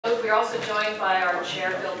We're also joined by our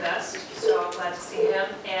chair, Bill Best, so I'm glad to see him.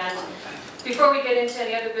 And before we get into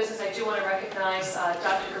any other business, I do want to recognize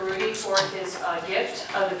Dr. Garudi for his gift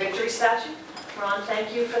of the Victory Statue. Ron,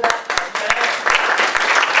 thank you for that.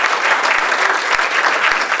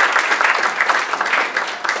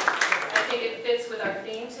 I think it fits with our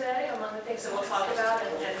theme today, among the things that we'll talk about,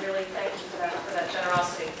 and really thank you for that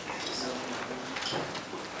generosity.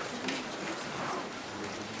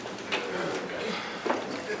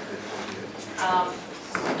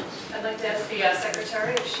 I'd like to ask the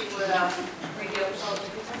secretary if she would read the oath of office.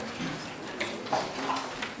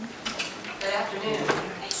 Good afternoon.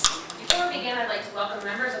 Before we begin, I'd like to welcome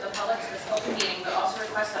members of the public to this open meeting, but also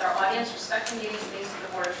request that our audience respect the meeting space of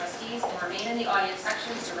the Board of Trustees and remain in the audience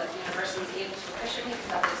section so that the university is able to efficiently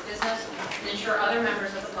conduct its business and ensure other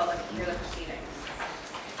members of the public can hear the proceedings.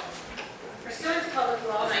 Pursuant to Public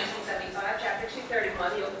Law 1975, Chapter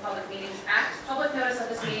 231, the Open Public Meetings Act, public notice of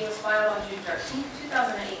this meeting was filed on June 13,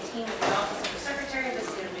 2018 with the Office of the Secretary of the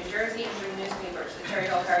State of New Jersey and through newspapers, the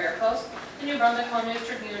Cherry Hill Courier Post, the New Brunswick Home News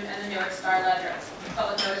Tribune, and the Newark Star Ledger.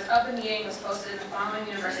 Public notice of the meeting was posted in the following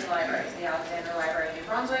university libraries: the Alexander Library in New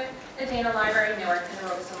Brunswick, the Dana Library in Newark, and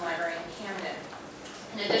the Robeson Library in Camden.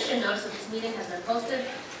 In addition, notice of this meeting has been posted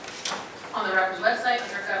on the Rutgers website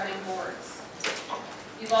under governing boards.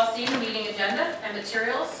 You've all seen the meeting agenda and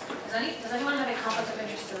materials. Does anyone have a conflict of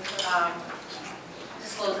interest to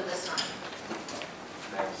disclose at this time?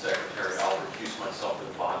 Madam Secretary, I'll recuse myself from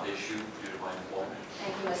the bond issue due to my employment.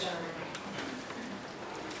 Thank you, Mr. Herman.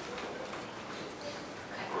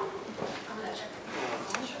 I'm going to check.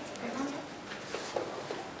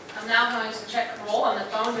 I'm now going to check roll on the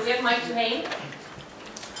phone. Do we have Mike Duhane?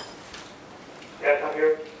 Yes, I'm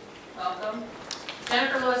here. Welcome.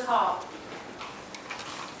 Jennifer Lewis Hall.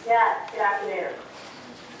 Yes, good afternoon.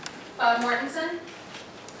 Bob Mortensen.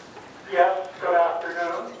 Yes, good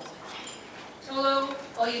afternoon. Tulu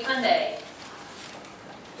Oyutunde.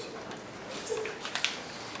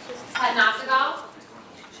 Pat Naftagal.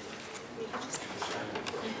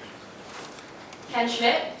 Ken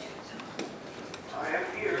Schmidt. I am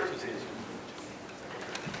here.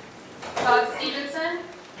 Todd Stevenson.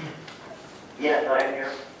 Yes, I am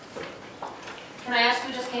here. Can I ask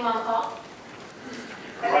who just came on the call?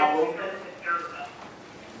 Ron Wilson.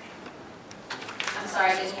 I'm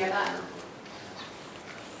sorry, I didn't hear that.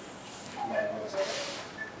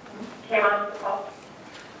 Came on the call.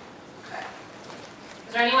 Okay.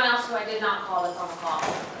 Is there anyone else who I did not call that's on the call?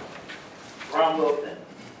 Ron Wilson.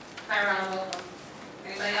 Hi, Ron, welcome.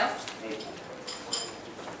 Anybody else?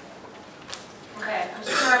 Okay, I'm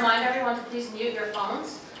just going to remind everyone to please mute your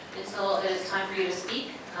phones until it is time for you to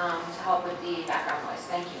speak to help with the background noise.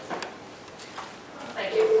 Thank you.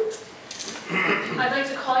 Thank you. I'd like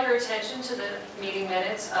to call your attention to the meeting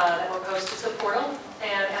minutes that were posted to the portal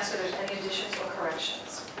and ask if there's any additions or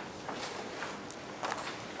corrections.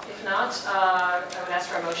 If not, I would ask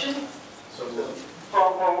for a motion. So moved.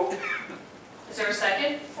 Is there a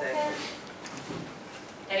second? Second.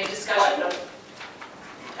 Any discussion?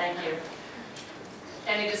 Thank you.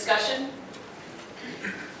 Any discussion?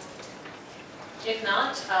 If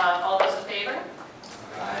not, all those in favor?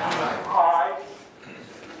 Aye.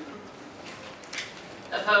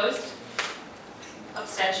 Opposed?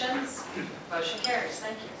 Abstentions? Motion carries.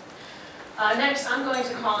 Thank you. Next, I'm going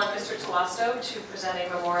to call on Mr. Telasto to present a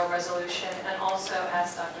memorial resolution and also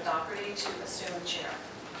ask Dr. Doherty to assume the chair.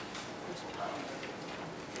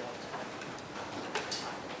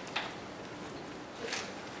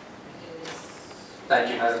 Thank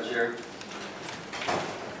you, Madam Chair.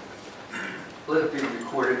 Let it be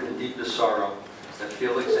recorded in deepest sorrow that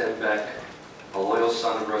Felix M. Beck, a loyal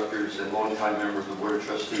son of Rutgers and longtime member of the Board of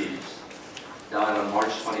Trustees, died on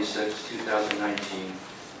March 26, 2019,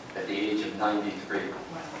 at the age of 93.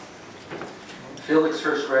 Felix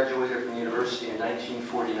first graduated from the university in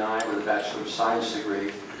 1949 with a Bachelor of Science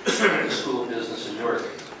degree at the School of Business in Newark.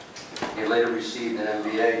 He later received an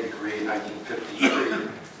MBA degree in 1953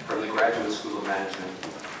 from the Graduate School of Management,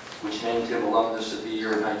 which named him Alumnus of the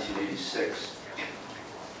Year in 1986.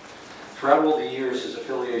 Throughout all the years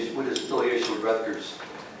with his affiliation with Rutgers,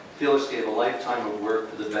 Felix gave a lifetime of work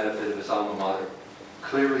for the benefit of his alma mater,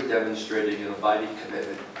 clearly demonstrating an abiding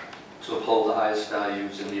commitment to uphold the highest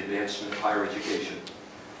values in the advancement of higher education,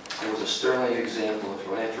 and was a sterling example of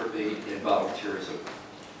philanthropy and volunteerism.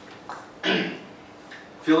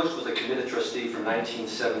 Felix was a committed trustee from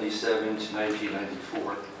 1977 to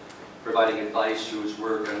 1994, providing advice through his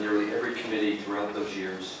work on nearly every committee throughout those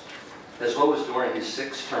years, as well as during his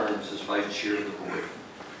 6 terms as vice chair of the board.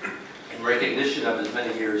 In recognition of his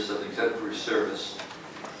many years of exemplary service,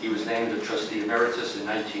 he was named a trustee emeritus in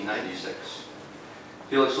 1996.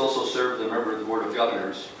 Felix also served as a member of the Board of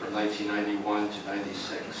Governors from 1991 to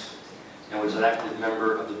 96 and was an active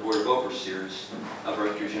member of the Board of Overseers of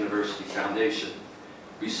Rutgers University Foundation,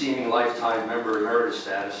 receiving lifetime member emeritus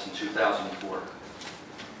status in 2004.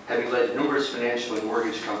 Having led numerous financial and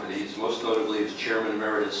mortgage companies, most notably as chairman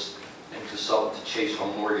emeritus and consultant to Chase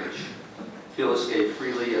Home Mortgage, Felix gave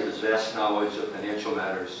freely of his vast knowledge of financial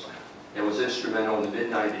matters and was instrumental in the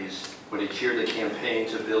mid-90s when he chaired the campaign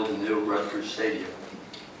to build a new Rutgers Stadium.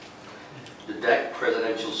 The deck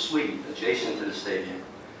presidential suite adjacent to the stadium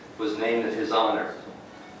was named in his honor,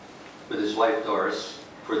 with his wife Doris,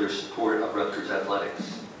 for their support of Rutgers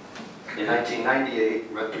athletics. In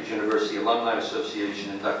 1998, Rutgers University Alumni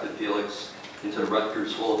Association inducted Felix into the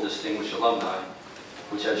Rutgers Hall of Distinguished Alumni,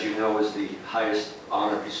 which, as you know, is the highest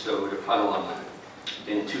honor bestowed upon alumni.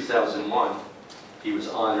 And in 2001, he was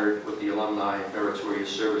honored with the Alumni Meritorious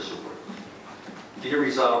Service Award. Be it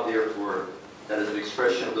resolved, therefore, that as an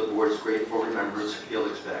expression of the board's grateful remembrance of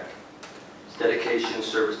Felix Beck, his dedication and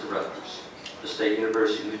service to Rutgers, the State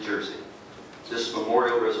University of New Jersey, this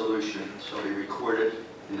memorial resolution shall be recorded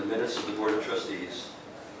in the minutes of the Board of Trustees,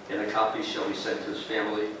 and a copy shall be sent to his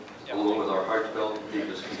family, along with our heartfelt and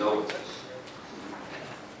deepest condolences.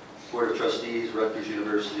 Board of Trustees, Rutgers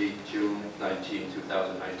University, June 19,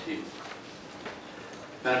 2019.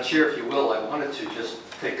 Madam Chair, if you will, I wanted to just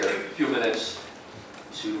take a few minutes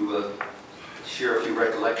to share a few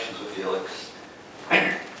recollections with Felix.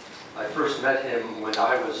 I first met him when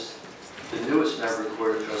I was the newest member of the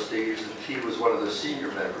Board of Trustees, and he was one of the senior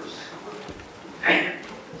members.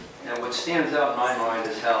 And what stands out in my mind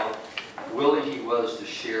is how willing he was to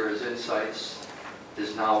share his insights,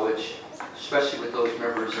 his knowledge, especially with those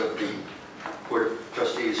members of the Board of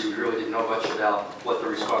Trustees who really didn't know much about what the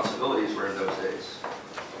responsibilities were in those days.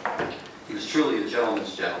 He was truly a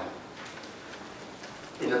gentleman's gentleman.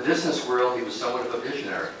 In the business world, he was somewhat of a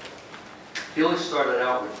visionary. Felix started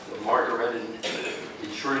out with the Margaretin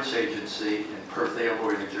Insurance Agency in Perth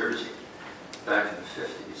Amboy, New Jersey, back in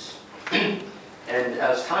the 50s. And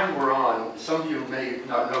as time wore on, some of you may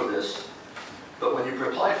not know this, but when you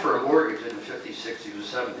applied for a mortgage in the 50s, 60s, or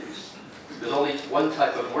 70s, there's only one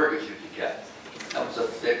type of mortgage you could get. That was a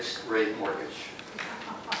fixed rate mortgage.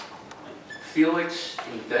 Felix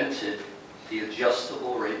invented the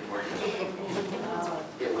adjustable rate mortgage.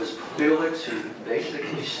 It was Felix who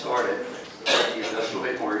basically started the adjustable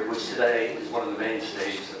rate mortgage, which today is one of the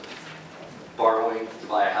mainstays of borrowing to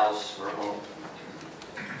buy a house or a home.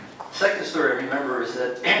 Second story I remember is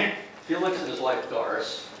that Felix and his wife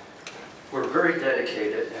Doris were very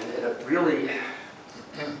dedicated and really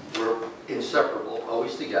were inseparable,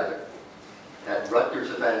 always together, at Rutgers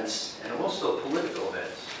events and also political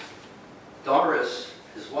events. Doris,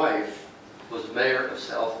 his wife, was mayor of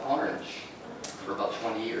South Orange for about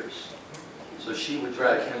 20 years. So she would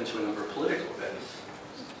drag him to a number of political events.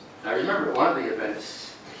 And I remember at one of the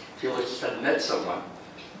events, Felix had met someone,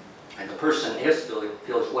 and the person asked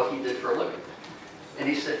Felix what he did for a living. And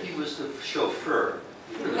he said he was the chauffeur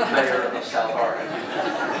for the mayor of South Orange.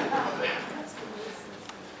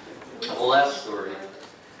 The last story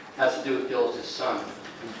has to do with Felix's son.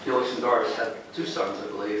 Felix and Doris had two sons, I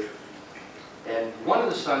believe. And one of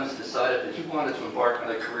the sons decided that he wanted to embark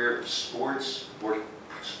on a career of sports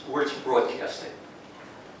broadcasting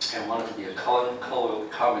and wanted to be a color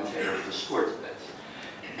commentator for sports events.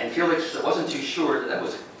 And Felix wasn't too sure that that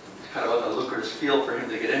was kind of a lucrative field for him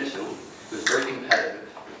to get into. It was very competitive.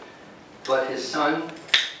 But his son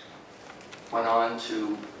went on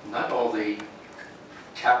to not only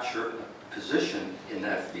capture a position in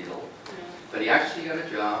that field, but he actually got a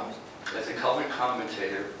job as a color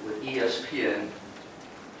commentator with ESPN.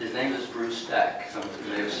 His name is Bruce Beck. Some of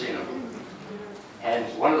you may have seen him. And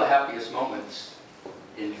one of the happiest moments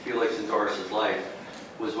in Felix and Doris's life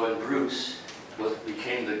was when Bruce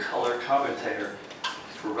became the color commentator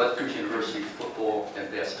for Rutgers University football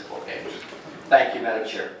and basketball games. Thank you, Madam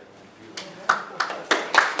Chair.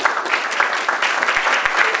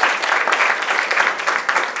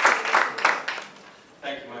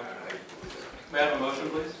 Thank you, Mike. May I have a motion,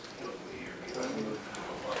 please?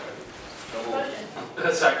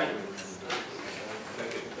 A second.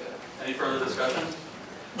 Any further discussion?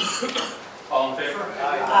 All in favor?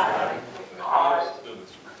 Aye.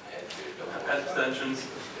 Opposed? Abstentions?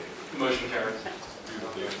 Motion carries.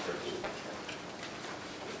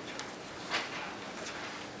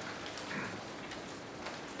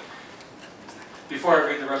 Before I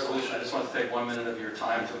read the resolution, I just want to take 1 minute of your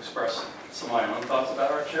time to express some of my own thoughts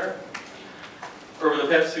about our chair. Over the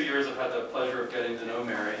past 2 years, I've had the pleasure of getting to know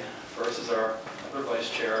Mary, first as our other vice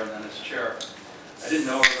chair and then as chair. I didn't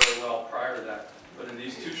know her very well prior to that but in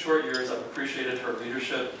these 2 short years, I've appreciated her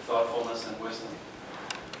leadership, thoughtfulness, and wisdom.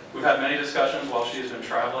 We've had many discussions while she has been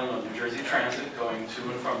traveling on New Jersey Transit, going to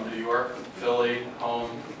and from New York, Philly,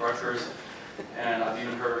 home, Rutgers, and I've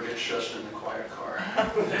even heard her get shushed in the quiet car.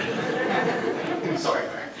 Sorry,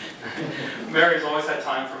 Mary. Mary's always had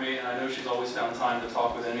time for me, and I know she's always found time to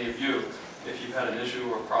talk with any of you if you've had an issue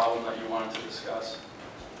or problem that you wanted to discuss.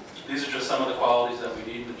 These are just some of the qualities that we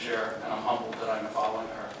need in the chair, and I'm humbled that I'm following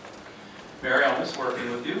her. Mary, I'll miss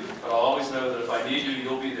working with you, but I'll always know that if I need you,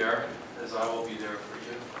 you'll be there, as I will be there for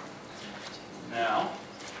you. Now,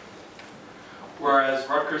 whereas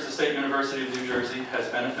Rutgers, the State University of New Jersey, has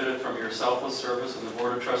benefited from your selfless service on the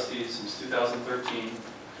Board of Trustees since 2013,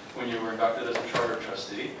 when you were inducted as a charter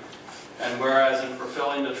trustee, and whereas in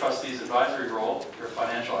fulfilling the trustee's advisory role, your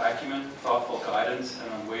financial acumen, thoughtful guidance,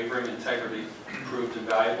 and unwavering integrity proved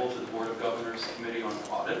invaluable to the Board of Governors Committee on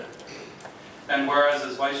Audit, and whereas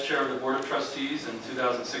as Vice Chair of the Board of Trustees in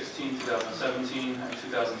 2016, 2017, and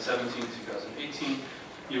 2017-2018,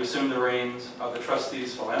 you assumed the reins of the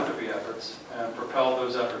trustees' philanthropy efforts and propelled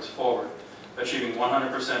those efforts forward, achieving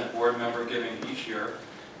 100% board member giving each year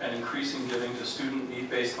and increasing giving to student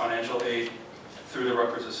need-based financial aid through the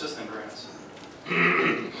Rutgers Assistant Grants.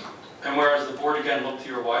 And whereas the board again looked to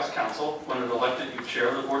your wise counsel when it elected you chair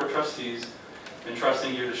of the Board of Trustees,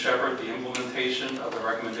 entrusting you to shepherd the implementation of the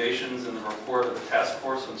recommendations in the report of the Task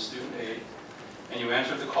Force on Student Aid, and you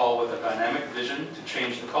answered the call with a dynamic vision to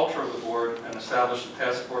change the culture of the board and establish the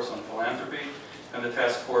Task Force on Philanthropy and the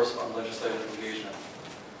Task Force on Legislative Engagement.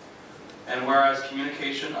 And whereas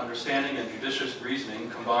communication, understanding, and judicious reasoning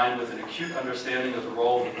combined with an acute understanding of the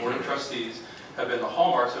role of the Board of Trustees have been the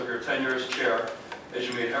hallmarks of your tenure as chair, as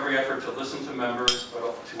you made every effort to listen to members,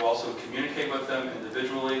 but to also communicate with them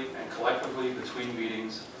individually and collectively between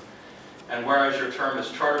meetings. And whereas your term as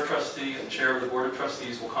charter trustee and chair of the Board of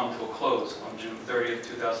Trustees will come to a close on June 30th,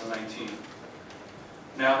 2019.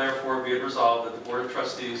 Now therefore be it resolved that the Board of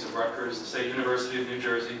Trustees of Rutgers, the State University of New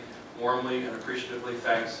Jersey, warmly and appreciatively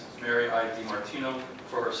thanks Mary I. DiMartino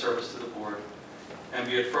for her service to the board. And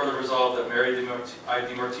be it further resolved that Mary I.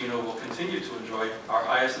 DiMartino will continue to enjoy our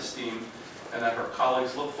highest esteem, and that her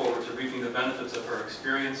colleagues look forward to reaping the benefits of her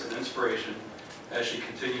experience and inspiration as she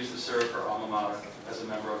continues to serve her alma mater as a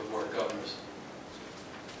member of the Board of Governors.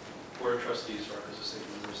 Board of Trustees, Rutgers State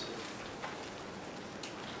University.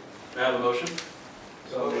 May I have a motion?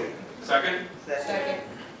 So moved. Second? Second.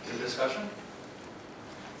 Any discussion?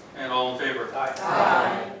 And all in favor?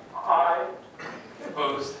 Aye. Aye.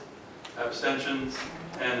 Opposed? Abstentions?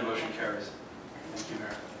 And the motion carries. Thank you,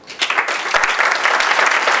 Mayor.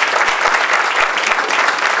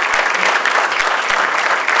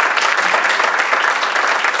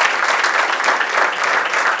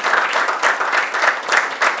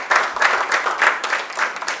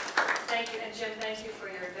 Thank you, and Jim, thank you for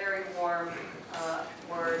your very warm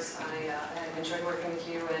words. I have enjoyed working with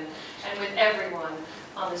you and with everyone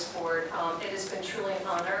on this board. It has been truly an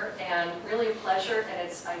honor and really a pleasure,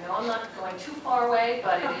 and I know I'm not going too far away,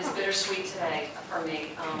 but it is bittersweet today for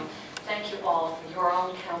me. Thank you all for your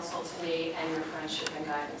own counsel to me and your friendship and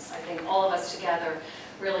guidance. I think all of us together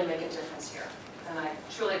really make a difference here, and I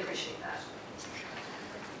truly appreciate that.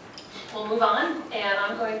 We'll move on, and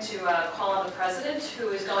I'm going to call on the president, who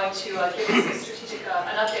is going to give us an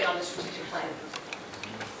update on the strategic plan.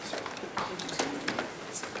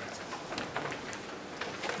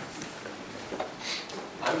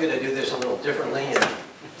 I'm going to do this a little differently and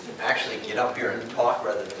actually get up here and talk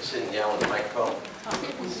rather than sitting down with a microphone.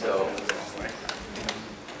 So,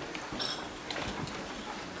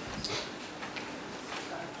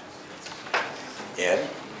 Ed?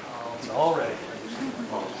 It's all ready.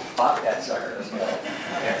 Pop that sucker. Let's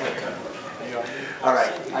go. All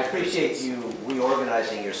right. I appreciate you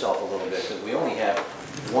reorganizing yourself a little bit because we only have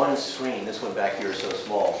one screen. This one back here is so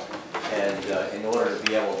small. And in order to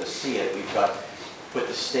be able to see it, we've got to put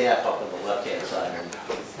the staff up on the left-hand side and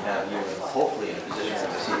have you hopefully in a position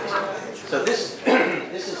to see this. So this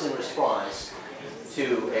is in response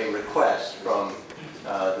to a request from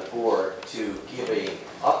the board to give an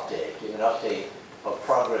update of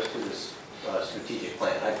progress to this strategic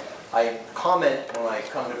plan. I comment when I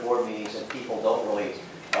come to board meetings and people don't really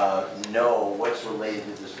know what's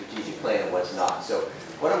related to the strategic plan and what's not. So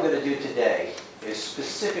what I'm going to do today is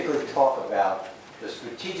specifically talk about the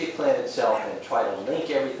strategic plan itself and try to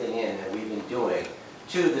link everything in that we've been doing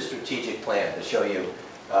to the strategic plan to show you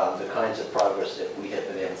the kinds of progress that we have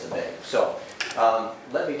been able to make. So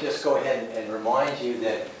let me just go ahead and remind you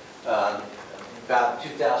that about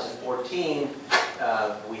 2014,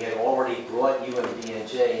 we had already brought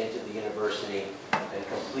UMDNJ into the university and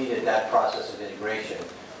completed that process of integration.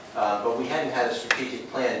 but we hadn't had a strategic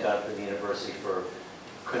plan done for the university for a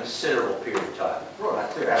considerable period of time. We're not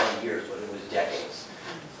clear how many years, but it was decades.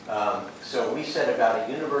 So we set about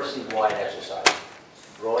a university-wide exercise,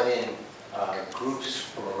 brought in groups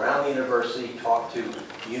from around the university, talked to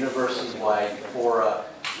university-wide fora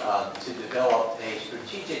to develop a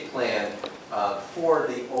strategic plan for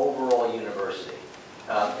the overall university.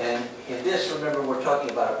 And in this, remember, we're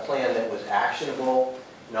talking about a plan that was actionable,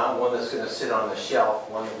 not one that's going to sit on the shelf,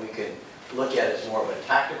 one that we could look at as more of a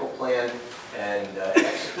tactical plan and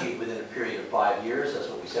execute within a period of 5 years. That's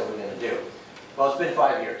what we said we're going to do. Well, it's been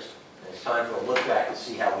 5 years. And it's time for a look back and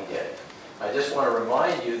see how we did it. I just want to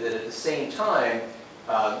remind you that at the same time,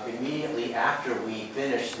 immediately after we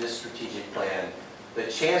finished this strategic plan, the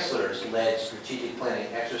chancellors led strategic planning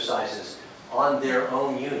exercises on their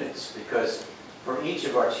own units, because for each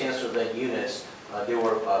of our chancellor-led units, there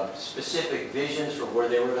were specific visions for where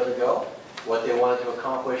they were going to go, what they wanted to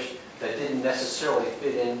accomplish that didn't necessarily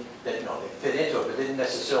fit in, they fit into it, but didn't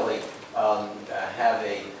necessarily have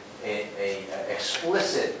a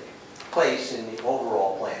explicit place in the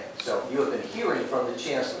overall plan. So you have been hearing from the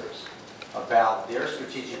chancellors about their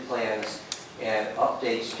strategic plans and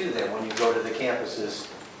updates to them when you go to the campuses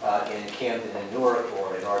in Camden and Newark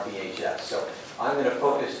or in RBHS. So I'm going to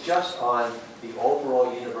focus just on the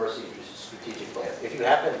overall university strategic plan. If you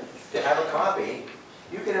happen to have a copy,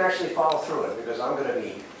 you can actually follow through it, because I'm going to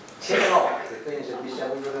be ticking off the things that we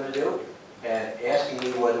said we were going to do and asking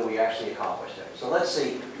you whether we actually accomplished them. So let's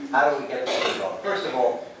see, how do we get this thing going? First of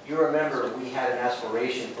all, you remember we had an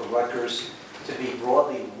aspiration for Rutgers to be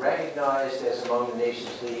broadly recognized as among the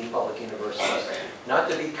nation's leading public universities. Not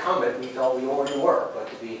to become it, we felt we already were, but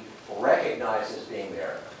to be recognized as being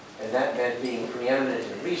there. And that meant being preeminent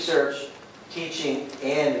in research, teaching,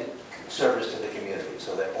 and service to the community,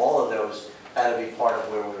 so that all of those had to be part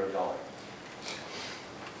of where we were going.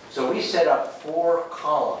 So we set up 4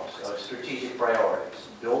 columns of strategic priorities: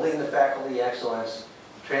 building the faculty excellence,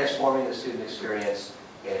 transforming the student experience,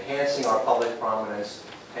 enhancing our public prominence,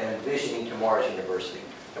 and envisioning tomorrow's university.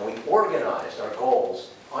 And we organized our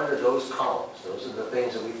goals under those columns. Those are the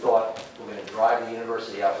things that we thought were going to drive the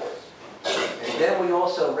university upwards. And then we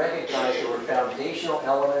also recognized there were foundational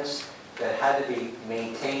elements that had to be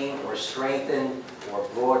maintained or strengthened or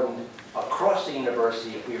broadened across the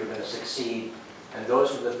university if we were going to succeed. And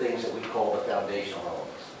those were the things that we call the foundational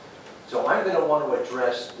elements. So I'm going to want to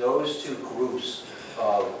address those 2 groups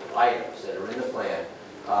of items that are in the plan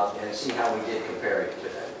and see how we did comparing to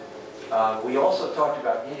them. We also talked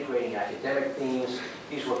about integrating academic themes.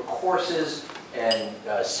 These were courses and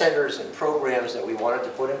centers and programs that we wanted to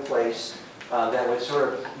put in place that would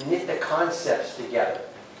sort of knit the concepts together.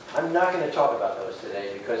 I'm not going to talk about those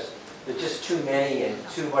today because there's just too many and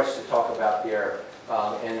too much to talk about there,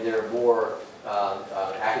 and they're more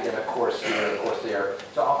academic course here and course there.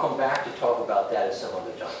 So I'll come back to talk about that at some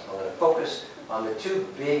other time. I'm going to focus on the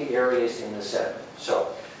 2 big areas in the center.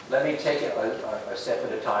 So let me take it a step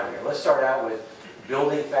at a time here. Let's start out with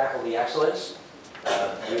building faculty excellence.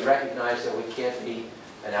 We recognize that we can't be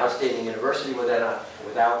an outstanding university without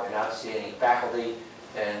an outstanding faculty,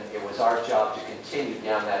 and it was our job to continue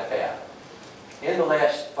down that path. In the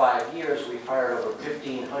last 5 years, we've hired over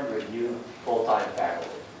 1,500 new full-time faculty.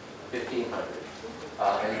 1,500.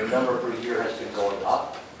 And the number per year has been going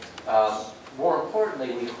up. More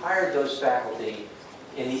importantly, we hired those faculty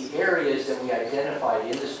in the areas that we identified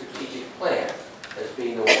in the strategic plan as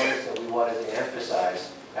being the ones that we wanted to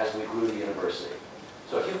emphasize as we grew the university.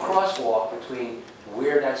 So if you crosswalk between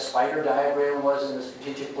where that spider diagram was in the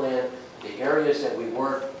strategic plan, the areas that we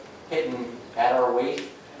weren't hitting at our weight,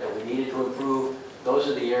 that we needed to improve, those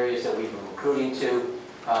are the areas that we've been recruiting to.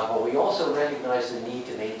 But we also recognize the need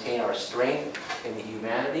to maintain our strength in the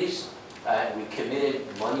humanities. We committed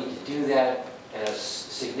money to do that, and a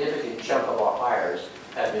significant chunk of our hires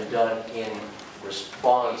have been done in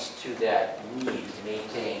response to that need to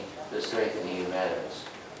maintain the strength in the humanities.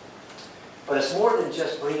 But it's more than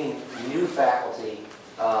just bringing new faculty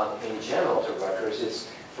in general to Rutgers.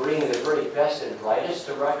 It's bringing the very best and brightest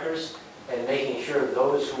to Rutgers and making sure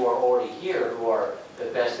those who are already here, who are the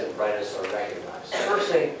best and brightest, are recognized. The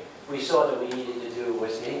first thing we saw that we needed to do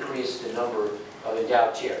was to increase the number of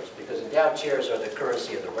endowed chairs, because endowed chairs are the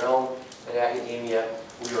currency of the realm in academia.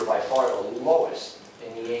 We were by far the lowest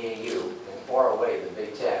in the AAU and far away the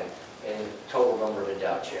Big Ten in the total number of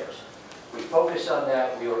endowed chairs. We focused on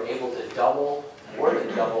that. We were able to double, more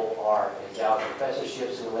than double, our endowed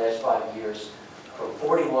professorships in the last 5 years, from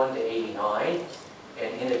 41 to 89.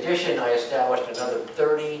 And in addition, I established another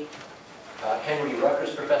 30 Henry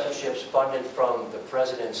Rutgers professorships funded from the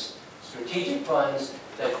President's strategic funds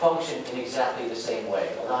that function in exactly the same way,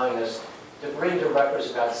 allowing us to bring to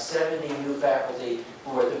Rutgers about 70 new faculty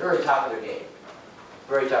who are at the very top of their game,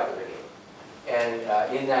 very top of their game.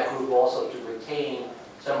 And in that group also to retain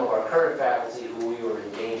some of our current faculty who we were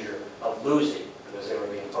in danger of losing because they were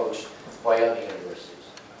being poached by other universities.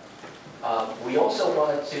 We also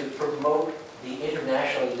wanted to promote the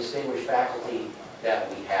internationally distinguished faculty that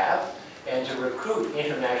we have and to recruit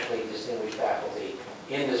internationally distinguished faculty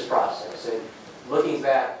in this process. And looking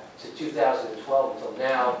back to 2012 until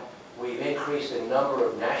now, we've increased the number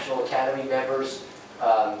of National Academy members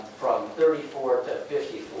from 34 to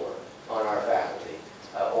 54 on our faculty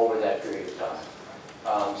over that period of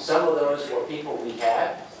time. Some of those were people we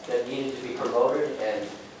had that needed to be promoted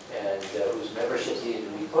and whose memberships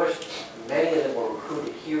needed to be pushed. Many of them were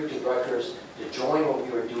recruited here to Rutgers to join what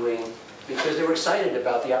we were doing because they were excited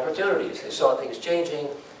about the opportunities. They saw things changing,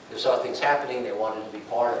 they saw things happening, they wanted to be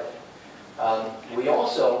part of it. We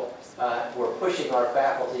also were pushing our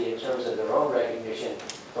faculty in terms of their own recognition.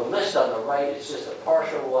 The list on the right is just a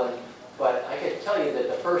partial one, but I can tell you that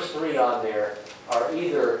the first three on there are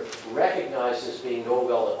either recognized as being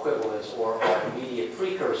Nobel equivalents or are immediate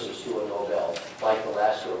precursors to a Nobel, like the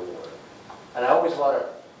Lasker Award. And I always want to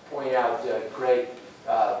point out Greg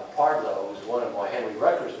Pardlow, who's one of my Henry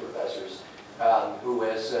Rutgers professors, who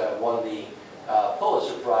has won the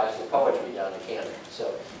Pulitzer Prize for Poetry down in Camden.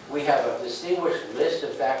 So we have a distinguished list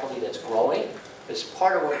of faculty that's growing. It's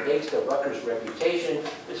part of what makes the Rutgers reputation.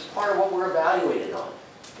 It's part of what we're evaluated on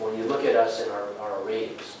when you look at us in our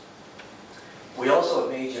ratings. We also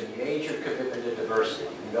have made a major commitment to diversity.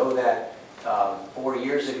 You know that 4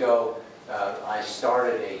 years ago, I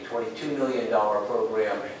started a $22 million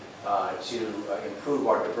program to improve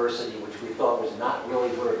our diversity, which we thought was not really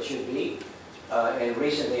where it should be. And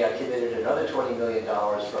recently I committed another $20 million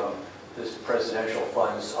from this presidential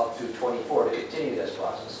funds up to 24 to continue this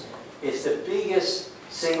process. It's the biggest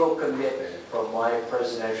single commitment from my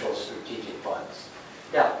presidential strategic funds.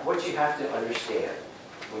 Now, what you have to understand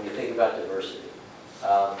when you think about diversity,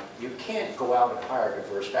 you can't go out and hire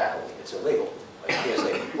diverse faculty. It's illegal. You can't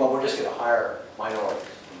say, well, we're just going to hire minorities.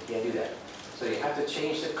 You can't do that. So you have to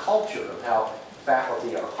change the culture of how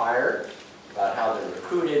faculty are hired, about how they're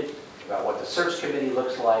recruited, about what the search committee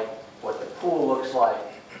looks like, what the pool looks like,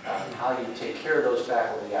 how you take care of those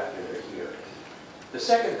faculty after they're here. The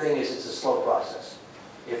second thing is it's a slow process.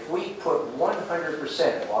 If we put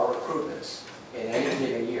 100% of our recruitments in any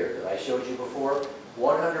given year that I showed you before,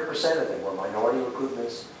 100% of them were minority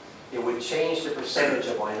recruitments, it would change the percentage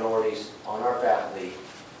of minorities on our faculty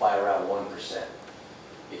by around 1%.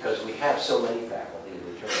 Because we have so many faculty,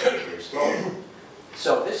 we turn out very slowly.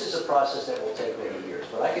 So this is a process that will take many years.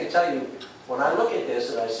 But I can tell you, when I look at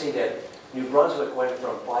this and I see that New Brunswick went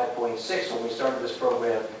from 5.6 when we started this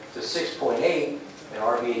program to 6.8, and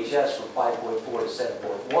RVHS from 5.4 to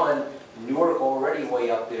 7.1, Newark already way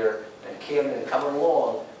up there, and Camden coming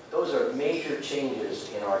along, those are major changes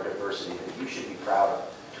in our diversity that you should be proud of.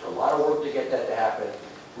 It took a lot of work to get that to happen.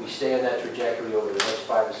 We stay on that trajectory over the next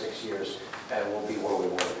 5 or 6 years, and we'll be where we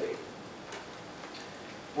want to be.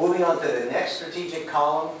 Moving on to the next strategic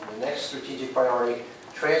column, the next strategic priority,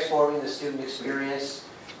 transforming the student experience.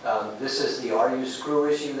 This is the "Are you screw"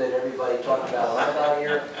 issue that everybody talked about a lot about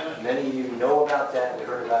here. Many of you know about that. We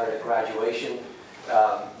heard about it at graduation.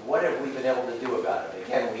 What have we been able to do about it?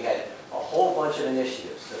 Again, we had a whole bunch of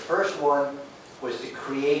initiatives. The first one was to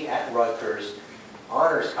create at Rutgers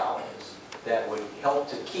honors colleges that would help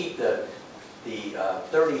to keep the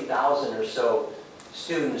 30,000 or so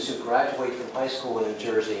students who graduate from high school in New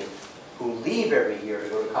Jersey, who leave every year to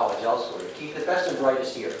go to college elsewhere, to keep the best and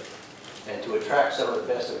brightest here, and to attract some of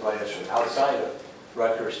the best and brightest from outside of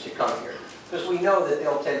Rutgers to come here. Because we know that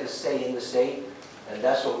they'll tend to stay in the state, and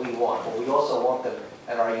that's what we want. But we also want them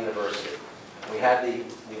at our university. We have the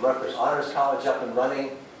Rutgers Honors College up and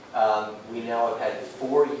running. We now have had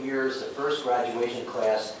 4 years. The first graduation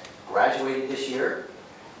class graduated this year.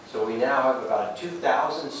 So we now have about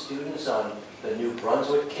 2,000 students on the New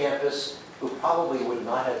Brunswick campus who probably would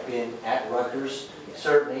not have been at Rutgers,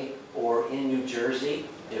 certainly, or in New Jersey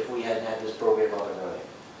if we hadn't had this program up and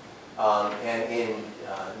running. And in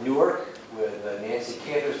Newark, with Nancy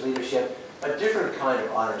Cantor's leadership, a different kind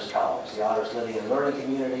of honors college. The Honors Living and Learning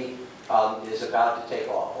Community is about to take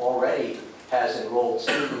off. Already has enrolled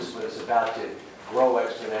students, but is about to grow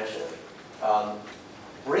exponentially.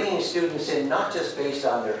 Bringing students in not just based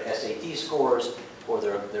on their SAT scores or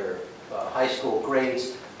their high school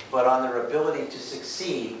grades, but on their ability to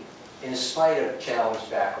succeed in spite of challenged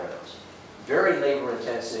backgrounds. Very labor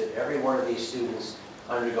intensive. Every one of these students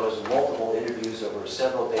undergoes multiple interviews over a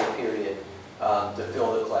several-day period. to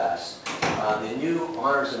fill the class. The new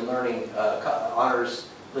Honors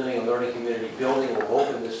Living and Learning Community building will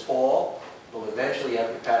open this fall. Will eventually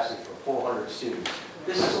have capacity for 400 students.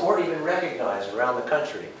 This has already been recognized around the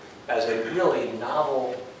country as a really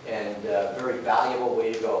novel and very valuable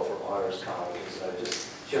way to go for honors colleges. I just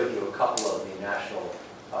showed you a couple of the national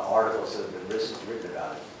articles that have been written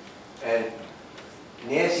about it. And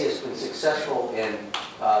Nancy has been successful in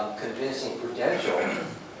convincing Prudential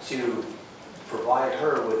to provide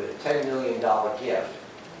her with a $10 million gift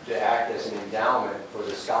to act as an endowment for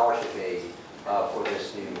the scholarship aid for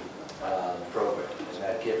this new program. And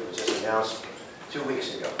that gift was just announced 2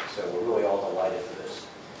 weeks ago, so we're really all delighted for this.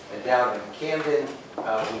 And down in Camden,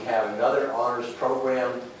 we have another honors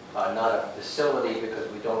program, not a facility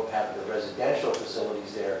because we don't have the residential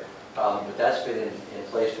facilities there, but that's been in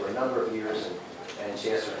place for a number of years, and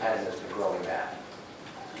Chancellor Haddon has been growing that.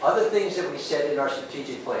 Other things that we said in our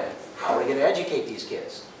strategic plan, how are we going to educate these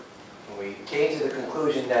kids? And we came to the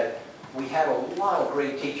conclusion that we had a lot of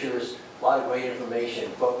great teachers, a lot of great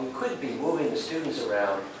information, but we could be moving the students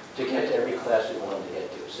around to get to every class we wanted to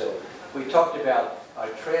get to. So we talked about a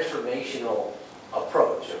transformational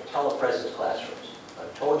approach of telepresence classrooms.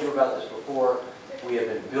 I've told you about this before. We have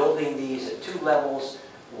been building these at 2 levels.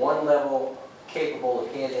 One level capable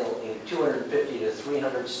of handling 250 to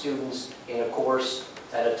 300 students in a course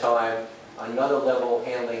at a time. Another level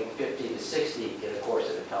handling 50 to 60 in a course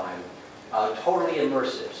at a time. Totally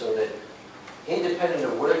immersive, so that independent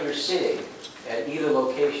of where you're sitting at either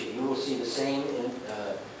location, you will see the same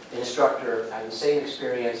instructor, have the same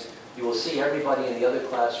experience. You will see everybody in the other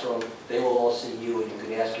classroom. They will all see you, and you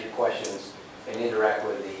can ask your questions and interact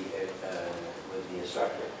with the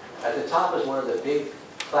instructor. At the top is one of the big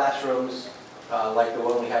classrooms, like the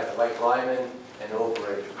one we have at Lake Lyman and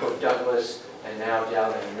over at Cook Douglas, and now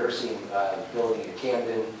down in the nursing building in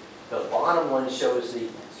Camden. The bottom one shows the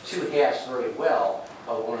 2 halves very well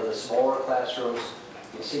of one of the smaller classrooms.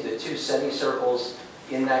 You can see the 2 semicircles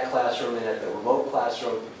in that classroom, and at the remote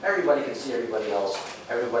classroom, everybody can see everybody else.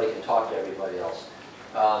 Everybody can talk to everybody else.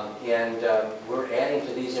 We're adding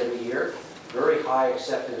to these every year. Very high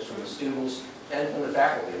acceptance from the students and from the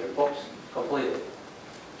faculty. They're booked completely.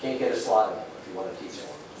 Can't get a slot in them if you want to teach them.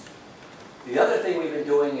 The other thing we've been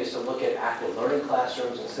doing is to look at active learning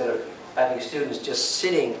classrooms instead of having students just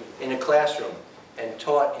sitting in a classroom and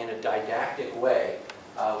taught in a didactic way.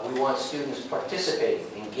 We want students participating,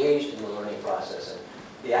 engaged in the learning process. And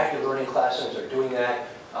the active learning classrooms are doing that.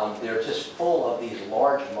 They're just full of these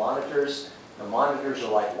large monitors. The monitors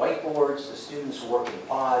are like whiteboards. The students work in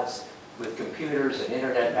pods with computers and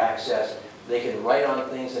internet access. They can write on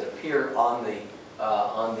things that appear on the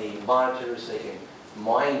monitors. They can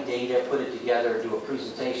mine data, put it together, do a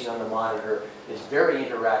presentation on the monitor. It's very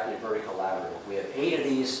interactive, very collaborative. We have 8 of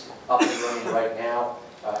these up and running right now,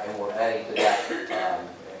 and we're adding to that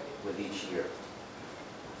with each year.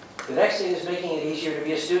 The next thing is making it easier to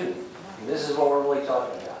be a student. And this is what we're really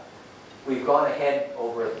talking about. We've gone ahead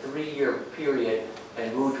over a 3-year period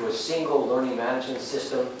and moved to a single learning management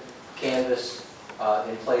system, Canvas,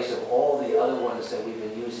 in place of all the other ones that we've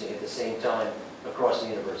been using at the same time across the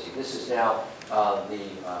university. This is now the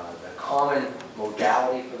common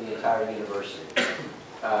modality for the entire university.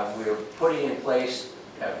 We're putting in place,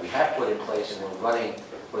 we have put in place, and we're running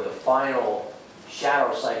for the final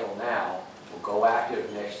shadow cycle now. We'll go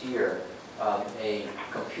active next year, a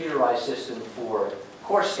computerized system for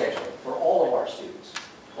course scheduling for all of our students,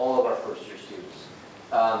 all of our first-year students.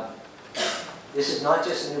 This is not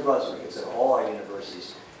just in New Brunswick, it's at all our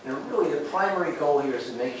universities. And really the primary goal here is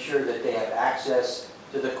to make sure that they have access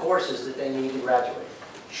to the courses that they need to graduate.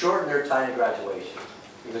 Shorten their time to graduation.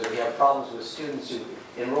 Because we have problems with students who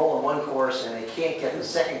enroll in one course and they can't get the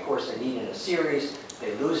second course they need in a series.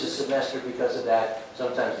 They lose a semester because of that,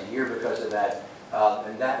 sometimes a year because of that,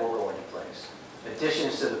 and that will go into place.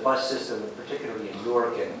 Additions to the bus system, particularly in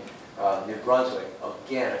Newark and New Brunswick,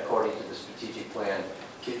 again, according to the strategic plan,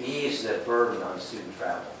 to ease the burden on student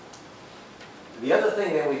travel. The other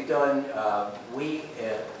thing that we've done, we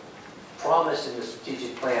promised in the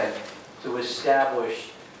strategic plan to establish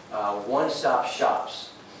one-stop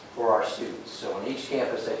shops for our students. So on each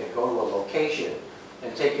campus they can go to a location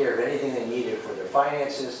and take care of anything they needed for their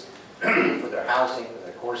finances, for their housing, for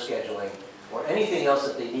their course scheduling, or anything else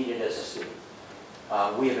that they needed as a student.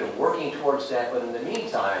 We have been working towards that, but in the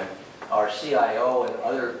meantime, our CIO and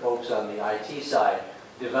other folks on the IT side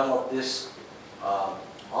developed this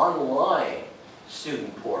online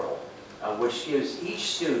student portal, which gives each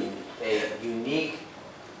student a unique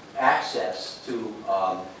access to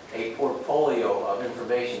a portfolio of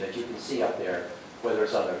information that you can see up there, whether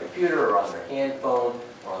it's on their computer or on their handphone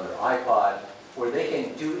or on their iPod. where they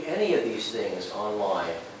can do any of these things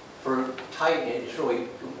online for tight, it's really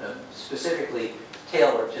specifically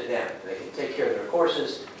tailored to them. They can take care of their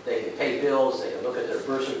courses, they can pay bills, they can look at their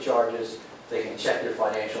Brunswick charges, they can check their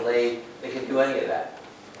financial aid, they can do any of that.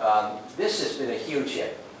 This has been a huge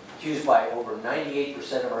hit. It's used by over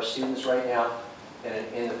 98% of our students right now, and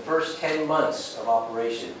in the first 10 months of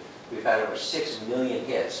operation, we've had over 6 million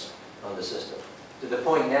hits on the system. To the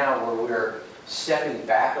point now where we're stepping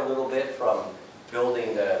back a little bit from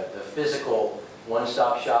building the physical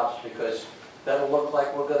one-stop shops, because that'll look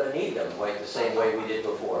like we're going to need them like the same way we did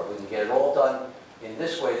before. We can get it all done in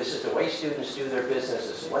this way. This is the way students do their business.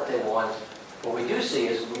 This is what they want. What we do see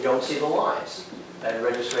is we don't see the lines at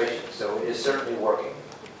registration, so it is certainly working.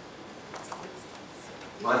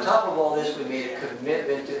 On top of all this, we made a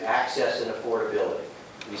commitment to access and affordability.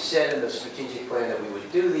 We said in the strategic plan that we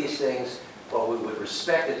would do these things, but we would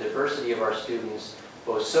respect the diversity of our students,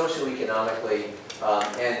 both socioeconomically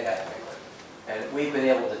and ethnically. And we've been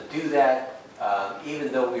able to do that,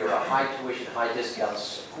 even though we are a high tuition, high discount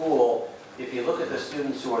school. If you look at the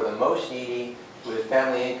students who are the most needy, with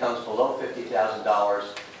family incomes below $50,000,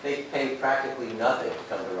 they pay practically nothing to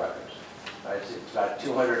come to Rutgers. Right? It's about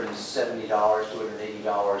 $270,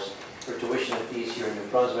 $280 for tuition and fees here in New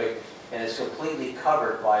Brunswick, and it's completely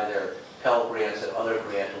covered by their Pell Grants and other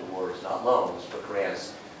grant awards, not loans, but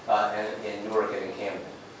grants in Newark and in Camden.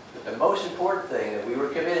 But the most important thing that we were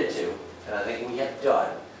committed to, and I think we have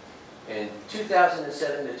done, in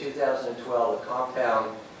 2007 to 2012, the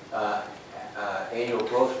compound annual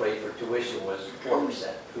growth rate for tuition was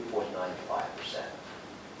 4%, 2.95%.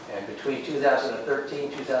 And between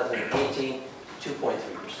 2013, 2018, 2.3%.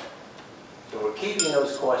 So we're keeping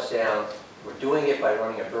those costs down. We're doing it by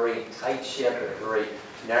running a very tight ship and a very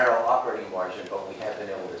narrow operating margin, but we have been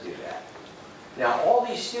able to do that. Now, all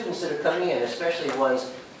these students that are coming in, especially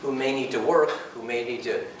ones who may need to work, who may need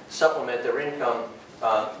to supplement their income,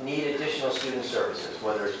 need additional student services,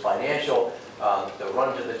 whether it's financial, the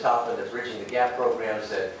Run to the Top and the Bridging the Gap programs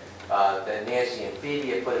that Nancy and Phoebe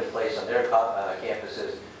have put in place on their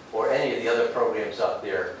campuses, or any of the other programs up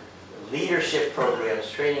there, leadership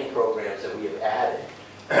programs, training programs that we have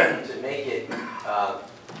added to make it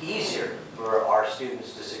easier for our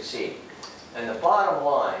students to succeed. And the bottom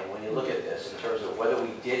line, when you look at this, in terms of whether we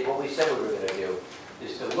did what we said we were going to do,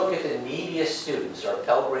 is to look at the neediest students, our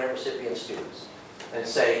Pell Grant recipient students, and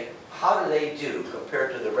say, how do they do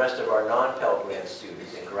compared to the rest of our non-Pell Grant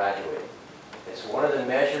students in graduating? It's one of the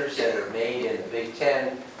measures that are made in the Big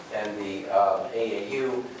Ten and the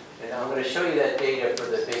AAU. And I'm going to show you that data for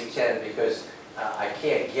the Big Ten because I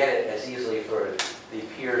can't get it as easily for the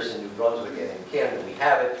peers in New Brunswick and in Camden. We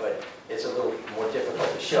have it, but it's a little more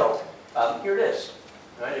difficult to show. Here it is.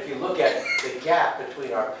 Right? If you look at the gap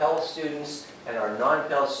between our Pell students and our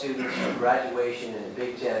non-Pell students in graduation in the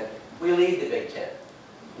Big Ten, we lead the Big Ten.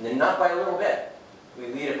 And then not by a little bit. We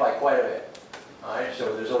lead it by quite a bit. All right?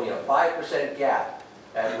 So there's only a 5% gap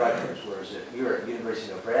at Rutgers, whereas if you're at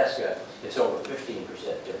University of Nebraska, it's over 15%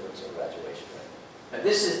 difference in graduation rate. And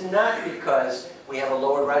this is not because we have a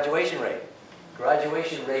lower graduation rate.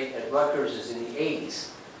 Graduation rate at Rutgers is in the 80s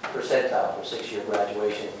percentile for 6-year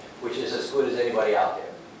graduation, which is as good as anybody out there.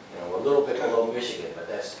 You know, we're a little bit below Michigan, but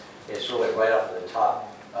it's really right up to the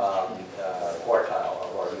top quartile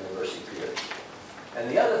of our university peers. And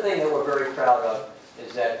the other thing that we're very proud of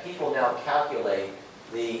is that people now calculate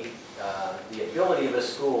the ability of a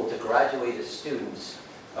school to graduate its students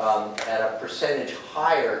at a percentage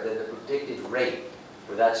higher than the predicted rate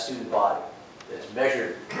for that student body. It's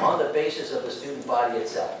measured on the basis of the student body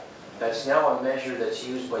itself. That's now a measure that's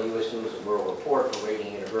used by U.S. News and World Report for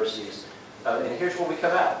rating universities. And here's where we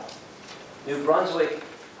come out. New Brunswick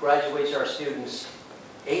graduates our students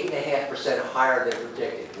 8.5% higher than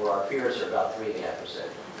predicted, where our peers are about 3.5%.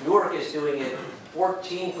 Newark is doing it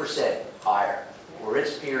 14% higher, where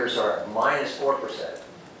its peers are -4%.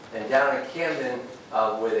 And down in Camden,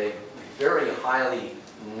 with a very highly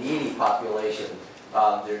needy population,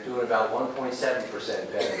 they're doing about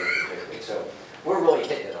 1.7% better than predicted. So we're really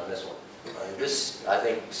hitting it on this one. This, I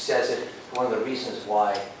think, says it, one of the reasons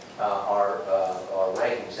why our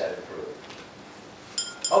rankings have improved.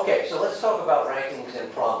 Okay, so let's talk about rankings and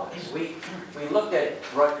prominence. We looked at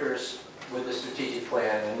Rutgers with the strategic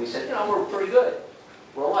plan, and we said, you know, we're pretty good.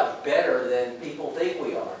 We're a lot better than people think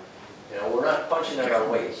we are. You know, we're not punching at our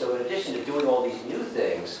weight. So in addition to doing all these new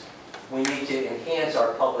things, we need to enhance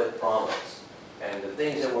our public prominence and the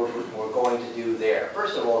things that we're going to do there.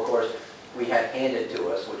 First of all, of course, we had handed to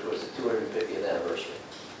us, which was the 250th anniversary.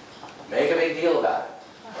 Make a big deal about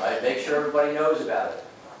it, right? Make sure everybody knows about it.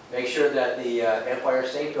 Make sure that the Empire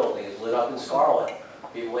State Building is lit up in scarlet.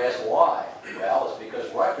 People ask why. Well, it's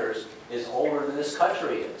because Rutgers is older than this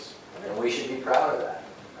country is, and we should be proud of that.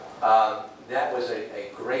 That was a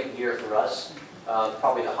great year for us.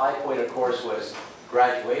 Probably the high point, of course, was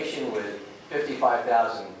graduation with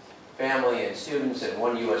 55,000 family and students and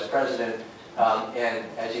one U.S. president. And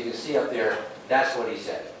as you can see up there, that's what he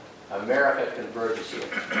said. America converges here.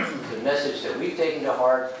 It's a message that we've taken to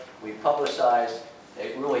heart, we've publicized.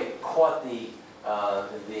 It really caught the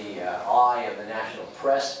eye of the national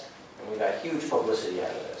press, and we got huge publicity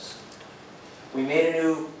out of this. We made a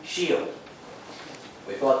new shield.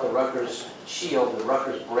 We thought the Rutgers shield, the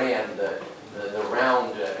Rutgers brand, the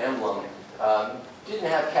round emblem, didn't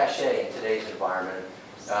have cachet in today's environment.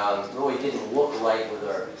 Really didn't look right with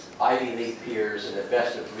our Ivy League peers and the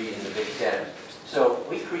best of breed in the Big Ten. So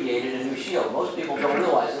we created a new shield. Most people don't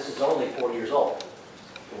realize this is only 4 years old.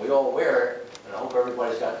 And we all wear it, and I hope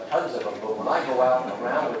everybody's got tons of them, but when I go out and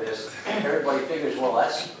around with this, everybody figures, well,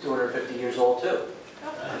 that's 250 years old too.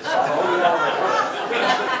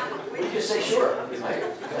 We just say, sure.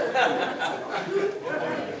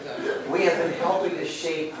 We have been helping to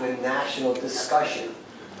shape the national discussion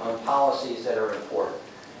on policies that are important.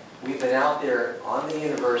 We've been out there on the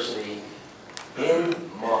university in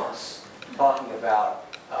months talking about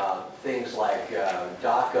things like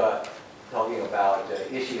DACA, talking about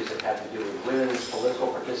issues that have to do with women's political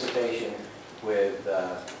participation, with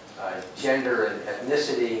gender and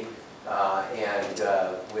ethnicity, and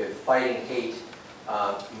with fighting hate.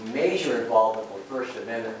 Major involvement with First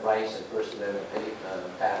Amendment rights and First Amendment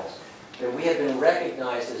panels. And we have been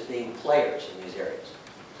recognized as being players in these areas.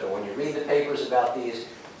 So when you read the papers about these,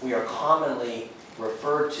 we are commonly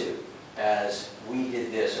referred to as we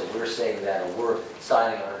did this, or we're saying that, or we're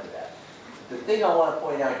signing on to that. The thing I want to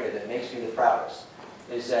point out here that makes me the proudest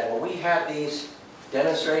is that when we have these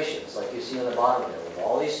demonstrations, like you see on the bottom there, with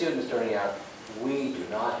all these students turning out, we do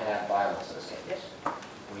not have violence in this campus.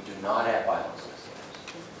 We do not have violence in this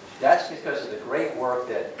campus. That's because of the great work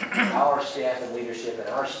that our staff and leadership and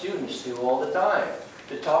our students do all the time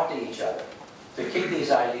to talk to each other, to keep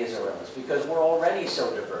these ideas around us, because we're already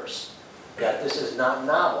so diverse that this is not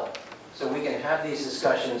novel. So we can have these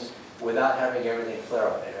discussions without having everything flare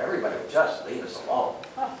up. And everybody would just leave us alone.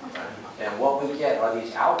 And what we get are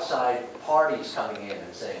these outside parties coming in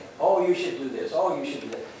and saying, oh, you should do this, oh, you should do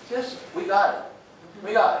that. Just, we got it.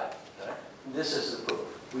 We got it. Right? This is the proof.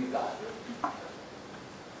 We've got it.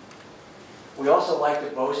 We also like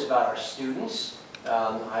to boast about our students.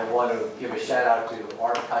 I want to give a shout out to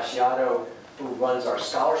Art Casciato, who runs our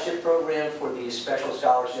scholarship program for these special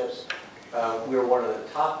scholarships. We're one of the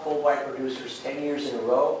top Fulbright producers 10 years in a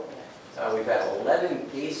row. We've had 11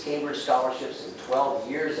 Gates Cambridge scholarships in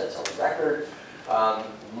 12 years. That's a record.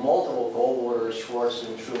 Multiple Goldwater,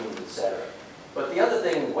 Schwartzman, Truman, etc. But the other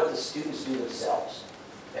thing, what the students do themselves.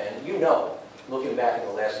 And you know, looking back in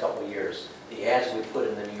the last couple of years, the ads we put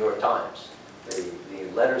in the New York Times, the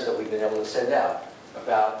letters that we've been able to send out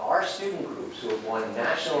about our student groups who have won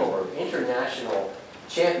national or international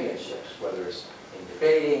championships, whether it's in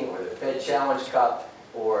debating or the Fed Challenge Cup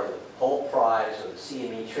or the Holt Prize or the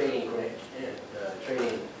CME Trading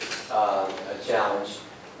Challenge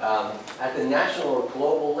at the national or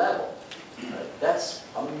global level. That's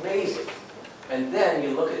amazing. And then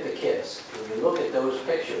you look at the kids, and you look at those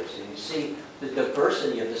pictures, and you see the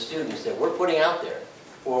diversity of the students that we're putting out there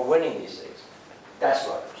who are winning these things. That's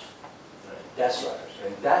Rutgers. That's Rutgers.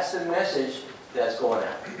 And that's the message that's going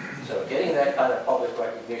out. So getting that kind of public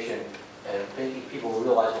recognition and making people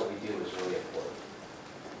realize what we do is really important.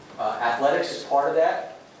 Athletics is part of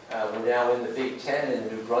that. We're now in the Big Ten in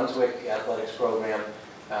the New Brunswick athletics program.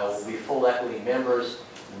 We'll be full equity members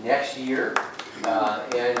next year.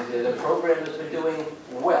 And the program has been doing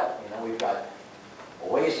well. You know, we've got a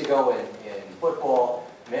ways to go in football.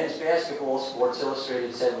 Men's basketball, Sports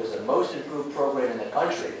Illustrated said was the most improved program in the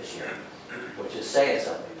country this year, which is saying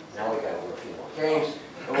something. Now we've got over a few more games,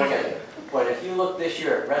 and we'll get there. But if you look this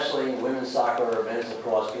year at wrestling, women's soccer, men's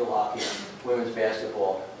lacrosse, field hockey, women's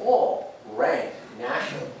basketball, all ranked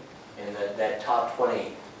nationally in that top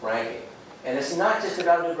 20 ranking. And it's not just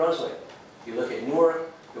about New Brunswick. You look at Newark,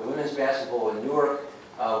 the women's basketball in Newark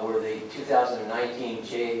were the 2019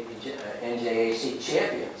 NJAC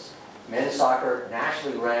champions. Men's soccer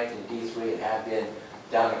nationally ranked in D3 and have been.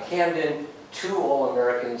 Down in Camden, 2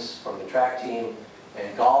 All-Americans from the track team,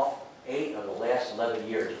 and golf, 8 of the last 11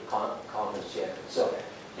 years of conference champions. So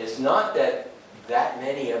it's not that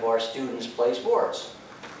many of our students play sports,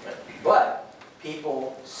 but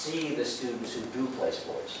people see the students who do play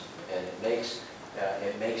sports, and it makes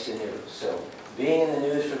the news. So being in the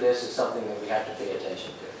news for this is something that we have to pay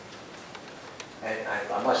attention to. And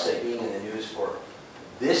I must say, being in the news for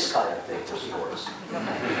this kind of thing for sports.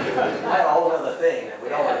 That's a whole other thing that we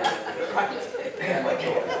don't want to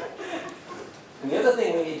do. And the other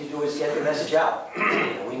thing we need to do is get the message out.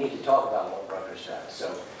 We need to talk about what Rutgers does.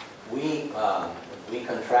 So we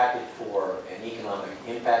contracted for an economic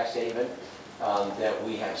impact statement that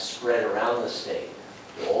we have spread around the state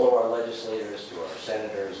to all of our legislators, to our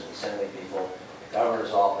senators and assembly people, the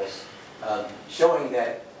governor's office, showing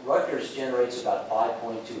that Rutgers generates about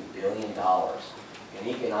 $5.2 billion in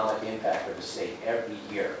economic impact for the state every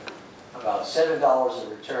year. About $7 in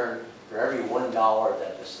return for every $1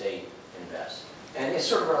 that the state invests. And it's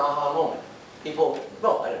sort of an aha moment. People,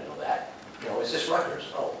 no, I didn't know that. Is this Rutgers?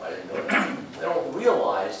 Oh, I didn't know that. They don't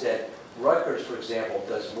realize that Rutgers, for example,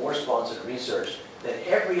 does more sponsored research than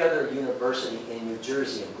every other university in New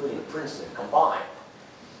Jersey, including Princeton, combined.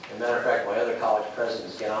 As a matter of fact, my other college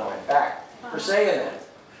presidents get on my back for saying that.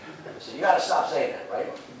 So you got to stop saying that,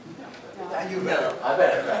 right? You better. I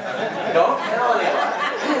better. Don't tell anybody.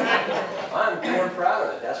 I'm damn proud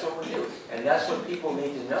of it. That's what we do. And that's what people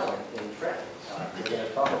need to know in Trent. We're going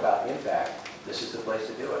to talk about impact. This is the place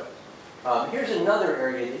to do it. Here's another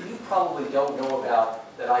area that you probably don't know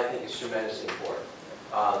about that I think is tremendously important.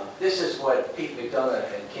 This is what Pete McDonough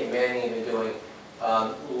and Kim Manning have been doing,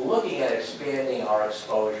 looking at expanding our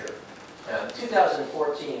exposure. In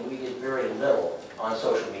 2014, we did very little on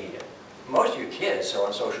social media. Most of your kids are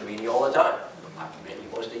on social media all the time. Maybe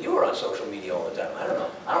most of you are on social media all the time. I don't know.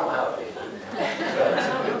 I don't know how it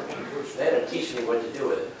is. They had to teach me what to do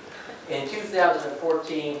with it. In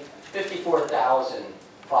 2014, 54,000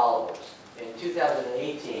 followers. In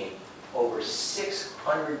 2018, over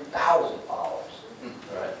 600,000 followers.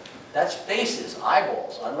 All right? That's faces,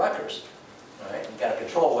 eyeballs on Rutgers. All right? You've got to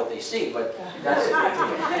control what they see, but that's it.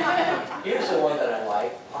 Here's the one that I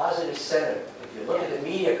like, positive sentiment. If you look at the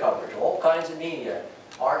media coverage, all kinds of media,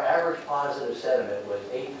 our average positive sentiment was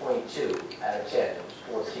 8.2 out of 10. It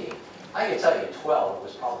was 14. I can tell you 12, it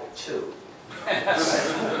was probably 2.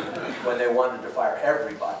 When they wanted to fire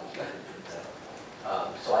everybody.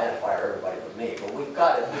 So I had to fire everybody but me, but we've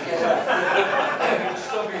got it.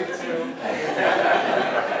 Still be a 2.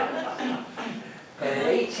 And in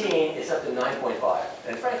 18, it's up to 9.5.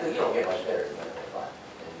 And frankly, you don't get much better than 9.5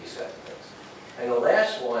 in these kinds of things. And the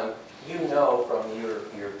last one, you know from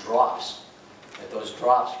your drops, that those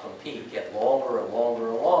drops from Pete get longer and longer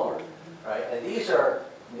and longer. Right? And these are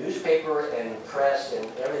newspaper and press and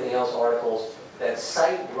everything else articles that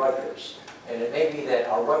cite Rutgers. And it may be that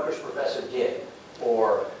our Rutgers professor did,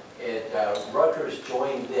 or Rutgers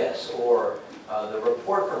joined this, or the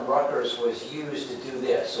report from Rutgers was used to do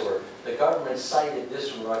this, or the government cited this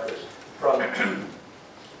from Rutgers.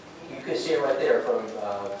 You can see it right there, from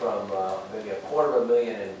maybe $250,000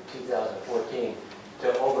 in 2014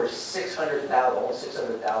 to over 600,000, almost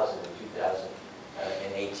 600,000 in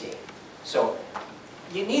 2018. So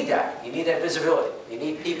you need that. You need that visibility. You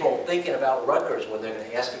need people thinking about Rutgers when they're going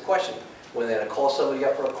to ask a question, when they're going to call somebody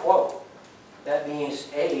up for a quote. That means,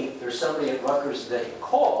 A, there's somebody at Rutgers they can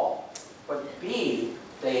call, but B,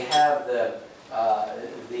 they have the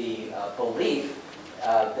belief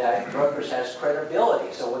that Rutgers has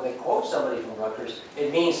credibility. So when they quote somebody from Rutgers,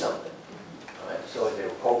 it means something. Right? So if they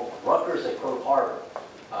quote Rutgers, they quote Harvard.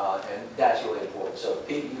 And that's really important. So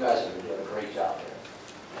Pete, you guys have been doing a great job here.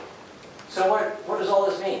 So what does all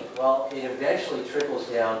this mean? Well, it eventually trickles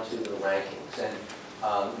down to the rankings. And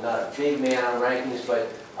I'm not a big man on rankings, but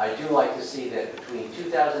I do like to see that between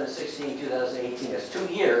 2016 and 2018, that's 2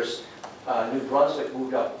 years, New Brunswick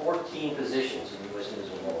moved up 14 positions in U.S. News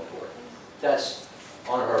and World Report. That's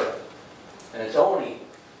unheard of. And it's only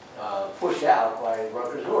pushed out by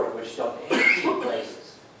Rutgers Newark, which jumped 18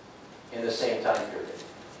 places in the same time period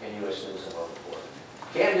in U.S. News and World Report.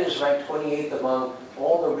 Camden is ranked 28th among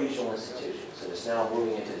all the regional institutions, and it's now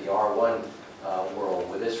moving into the R1 world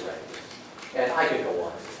with its rankings. And I could go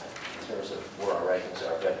on in terms of where our rankings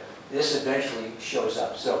are, but this eventually shows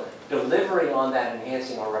up. So delivering on that,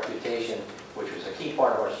 enhancing our reputation, which was a key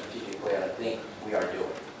part of our strategic plan, I think we are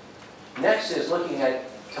doing. Next is looking at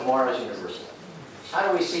tomorrow's university.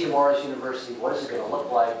 How do we see tomorrow's university? What is it going to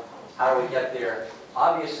look like? How do we get there?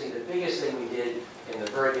 Obviously, the biggest thing we did in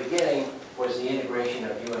the very beginning was the integration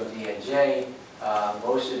of UMD&J,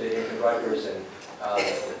 most of it into Rutgers, and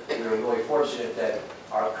we were really fortunate that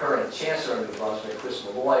our current chancellor of New Brunswick, Chris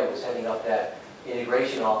Malloy, was heading up that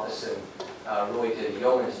integration office and really did a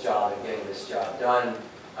yeoman's job in getting this job done.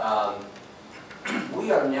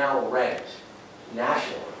 We are now ranked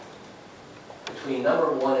nationally between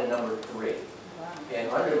 #1 and #3 in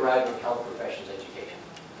undergraduate health professions education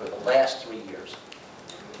for the last 3 years.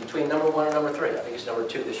 Between #1 and #3, I think it's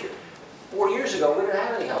 #2 this year. 4 years ago, we didn't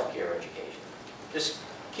have any healthcare education. Just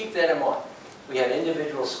keep that in mind. We had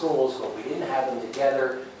individual schools, but we didn't have them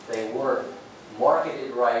together. They weren't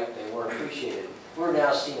marketed right. They weren't appreciated. We're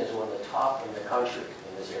now seen as one of the top in the country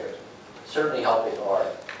in this area, certainly helping our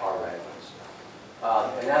rankings.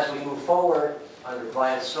 And as we move forward under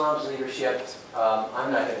Brian Strom's leadership,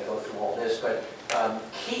 I'm not going to go through all this, but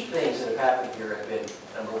key things that have happened here have been,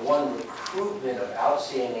 number one, recruitment of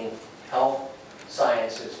outstanding health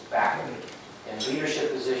sciences faculty in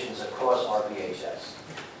leadership positions across RBHS.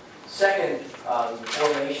 Second,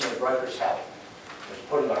 formation of Rutgers Health, which is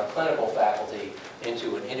putting our clinical faculty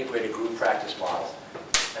into an integrated group practice model.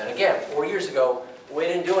 And again, 4 years ago, we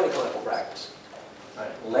didn't do any clinical practice.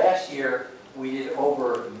 Right. Last year, we did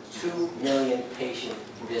over 2 million patient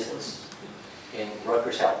visits in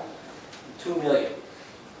Rutgers Health. 2 million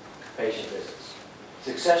patient visits.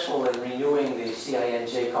 Successful in renewing the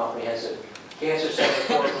CINJ Comprehensive Cancer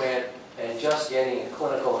Center Program and just getting a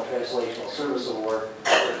Clinical and Translational Service Award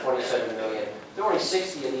for 27 million. There are only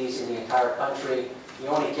 60 of these in the entire country. You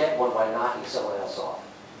only get one by knocking someone else off.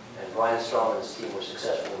 And Brian Strom and his team were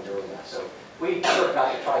successful in doing that. So we sort of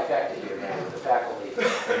got the trifecta here now with the faculty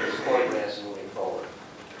and these programs moving forward.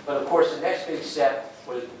 But of course, the next big step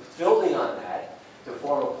was building on that to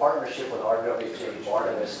form a partnership with RWJ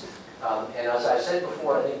Barnabas. And as I said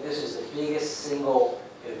before, I think this is the biggest single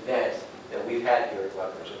event that we've had here at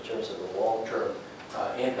Rutgers in terms of the long-term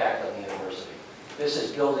impact on the university. This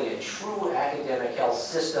is building a true academic health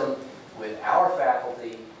system with our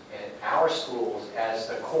faculty and our schools as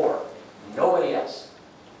the core. Nobody else.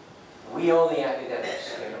 We own the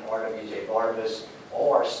academics in RWJ Barnabas.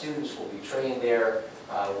 All our students will be trained there.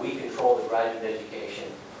 We control the graduate education.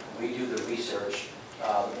 We do the research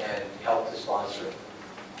and help to sponsor it.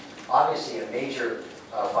 Obviously, a major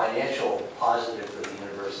financial positive for the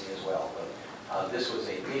university as well. But this was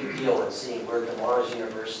a big deal in seeing where tomorrow's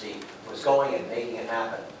university was going and making it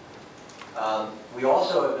happen. We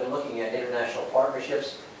also have been looking at international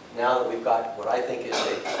partnerships now that we've got what I think is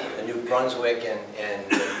the new Brunswick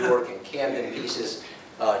and New York and Camden pieces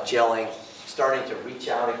gelling, starting to reach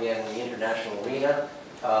out again in the international arena,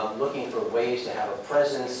 looking for ways to have a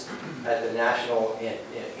presence at the national and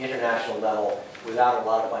international level without a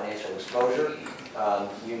lot of financial exposure.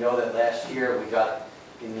 You know that last year we got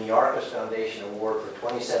the Niarchos Foundation Award for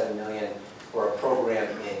 $27 million for a program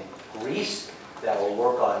in Greece that will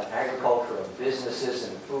work on agriculture and businesses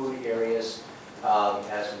and food areas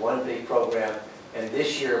as one big program. And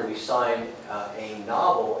this year we signed a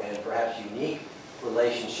novel and perhaps unique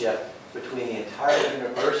relationship between the entire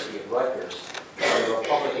University of Rutgers and the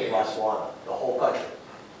Republic of Botswana, the whole country.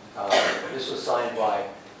 This was signed by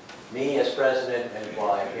me as president and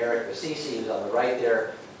by Eric Basisi, who's on the right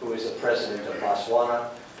there, who is the president of Botswana.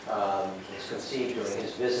 It was conceived during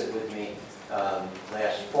his visit with me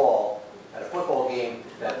last fall at a football game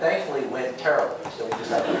that thankfully went terribly. So we just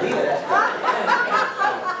had to leave it at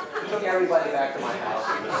that. We took everybody back to my house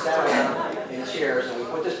and we sat around in chairs and we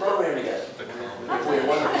put this program together. If we had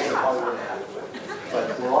won the game, we probably wouldn't have it.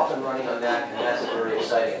 But we're off and running on that, and that's a very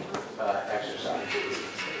exciting exercise.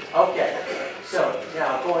 Okay, so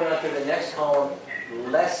now going on to the next column,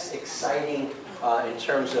 less exciting in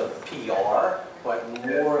terms of PR, but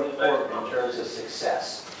more important in terms of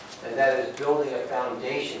success. And that is building a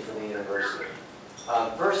foundation for the university.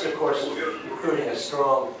 First, of course, recruiting a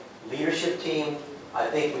strong leadership team. I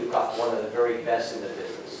think we've got one of the very best in the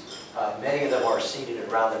business. Many of them are seated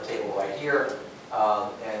around the table right here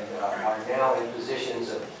and are now in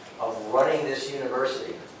positions of running this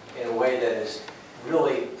university in a way that is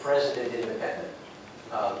really president independent.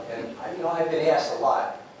 And I've been asked a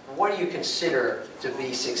lot, what do you consider to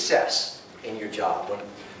be success in your job? When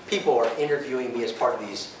people are interviewing me as part of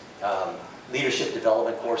these leadership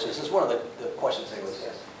development courses, this is one of the questions they always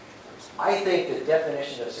ask. I think the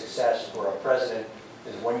definition of success for a president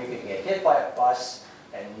is when you can get hit by a bus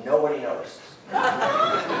and nobody notices.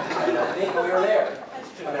 And I think we are there.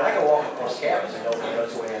 I mean, I can walk across campus and nobody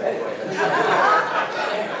knows who I am anyway.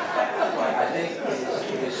 But I think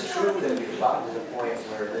it is true that we've gotten to the point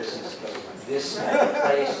where this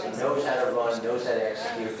place knows how to run, knows how to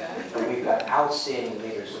execute, and we've got outstanding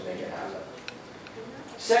leaders who make it happen.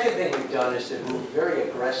 Second thing we've done is to move very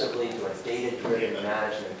aggressively to a data-driven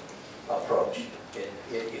management approach.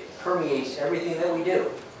 It permeates everything that we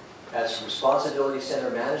do. That's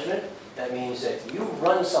responsibility-centered management. That means that you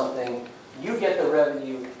run something, you get the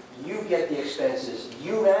revenue, you get the expenses,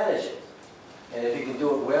 you manage it. And if you can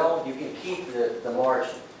do it well, you can keep the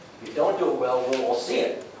margin. If you don't do it well, we'll all see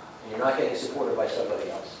it. And you're not getting supported by somebody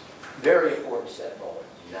else. Very important step forward.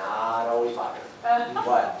 Not always popular,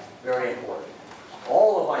 but very important.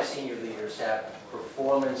 All of my my senior leaders have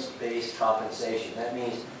performance-based compensation. That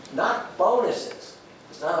means not bonuses.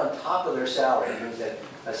 It's not on top of their salary. It means that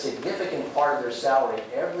a significant part of their salary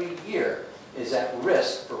every year is at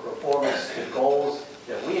risk for performance to goals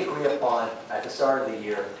that we agree upon at the start of the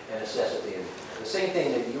year and assess at the end. The same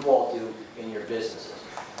thing that you all do in your businesses.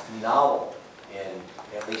 Novel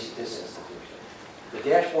in at least this institution. The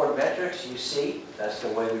dashboard metrics you see, that's the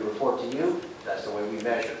way we report to you, that's the way we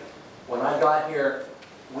measure. When I got here,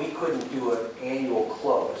 we couldn't do an annual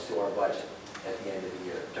close to our budget at the end of the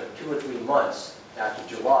year. It took 2 or 3 months after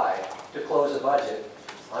July to close a budget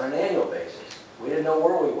on an annual basis. We didn't know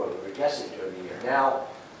where we were. We were guessing during the year. Now,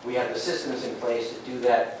 we have the systems in place to do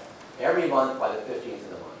that every month by the 15th of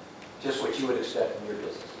the month. Just what you would expect from your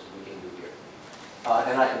businesses, we can do here.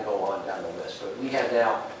 And I can go on down the list. But we have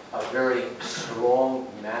now a very strong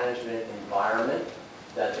management environment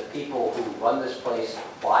that the people who run this place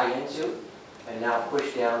buy into and now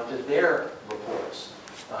push down to their reports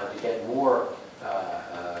to get more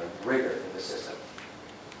rigor in the system.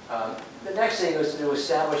 The next thing was to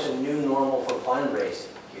establish a new normal for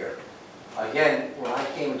fundraising here. Again, when I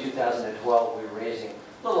came in 2012, we were raising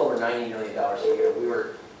a little over $90 million a year. We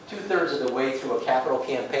were 2/3 of the way through a capital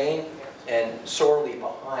campaign and sorely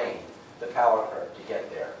behind the power curve to get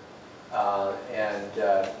there.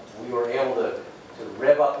 We were able to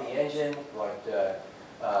rev up the engine.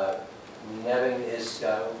 Nevin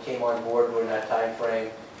came on board during that time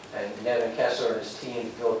frame, and Nevin Kessler and his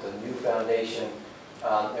team built a new foundation,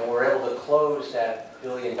 and we're able to close that $1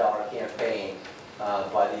 billion campaign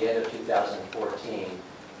by the end of 2014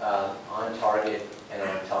 on target and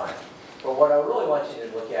on time. But what I really want you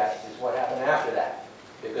to look at is what happened after that,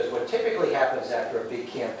 because what typically happens after a big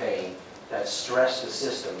campaign that stressed the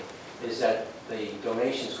system is that the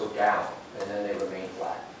donations go down and then they remain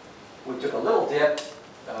flat. We took a little dip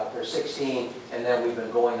for 16, and then we've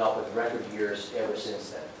been going up with record years ever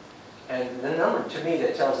since then. And the number to me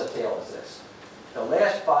that tells the tale is this. The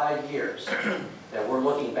last 5 years that we're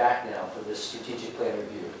looking back now for this strategic plan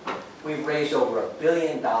review, we've raised over $1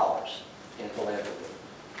 billion in philanthropy.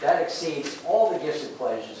 That exceeds all the gifts and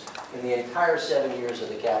pledges in the entire 7 years of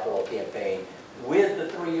the capital campaign with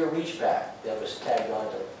the 3-year reach back that was tagged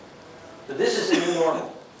onto it. So this is the new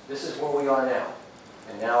normal. This is where we are now.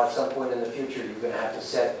 And now at some point in the future, you're going to have to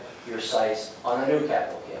set your sights on a new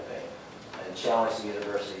capital campaign and challenge the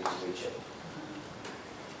university to reach it.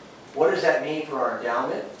 What does that mean for our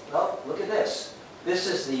endowment? Well, look at this. This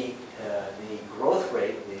is the growth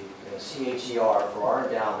rate, the CAGR for our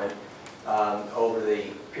endowment over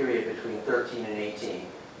the period between 13 and 18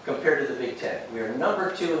 compared to the Big Ten. We are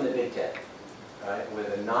number 2 in the Big Ten, right, with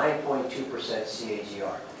a 9.2%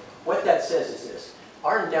 CAGR. What that says is this.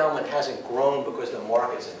 Our endowment hasn't grown because the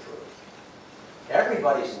market's improved.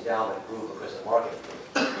 Everybody's endowment grew because the market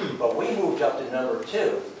improved. But we moved up to number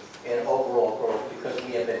 2 in overall growth because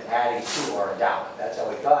we have been adding to our endowment. That's how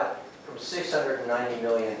we got from $690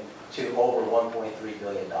 million to over $1.3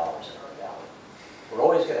 billion in our endowment. We're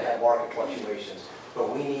always going to have market fluctuations, but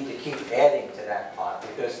we need to keep adding to that pot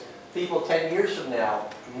because people 10 years from now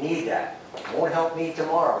need that. It won't help me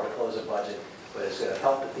tomorrow to close a budget, but it's going to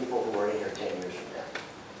help the people who are in here 10 years from now.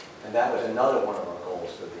 And that was another one of our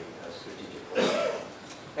goals for the strategic plan.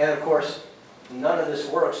 And of course, none of this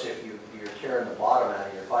works if you're tearing the bottom out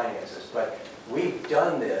of your finances. But we've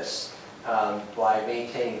done this by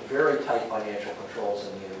maintaining very tight financial controls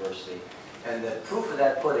in the university. And the proof of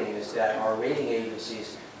that pudding is that our rating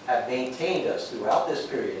agencies have maintained us throughout this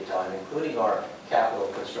period of time, including our capital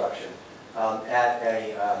construction, at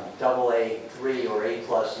a AA3 or A+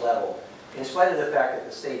 level, in spite of the fact that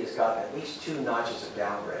the state has gotten at least 2 notches of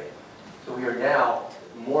downgrade. So we are now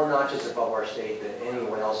more notches above our state than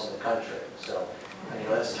anyone else in the country. So, you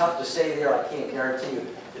know, it's tough to stay there. I can't guarantee you.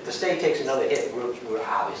 If the state takes another hit, we're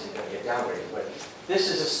obviously going to get downgraded. But this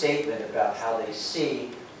is a statement about how they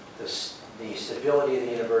see the stability of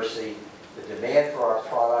the university, the demand for our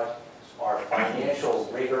product, our financial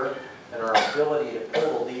rigor, and our ability to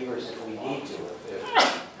pull the levers if we need to, if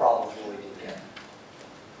problems really do get.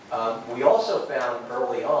 We also found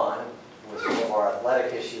early on, with some of our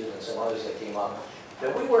athletic issues and some others that came up,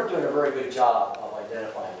 that we weren't doing a very good job of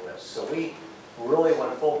identifying risks. So we really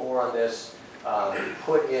went full bore on this,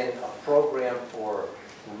 put in a program for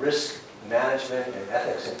risk management and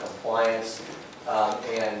ethics and compliance,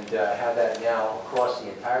 and have that now across the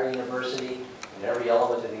entire university, in every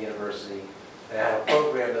element of the university, and have a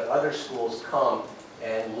program that other schools come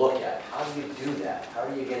and look at. How do you do that? How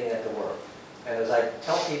are you getting that to work? And as I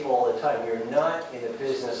tell people all the time, we're not in the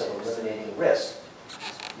business of eliminating risk.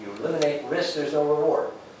 You eliminate risk, there's no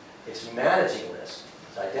reward. It's managing risk.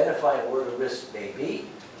 It's identifying where the risk may be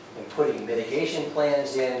in putting mitigation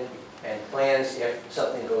plans in, and plans if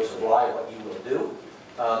something goes awry, what you will do,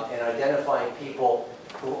 and identifying people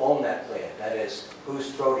who own that plan. That is,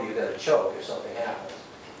 whose throat are you going to choke if something happens.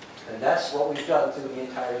 And that's what we've done through the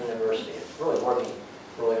entire university. It's really working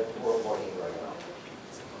very well.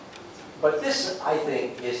 But this, I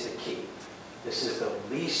think, is the key. This is the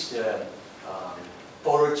least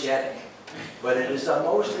photogenic, but it is the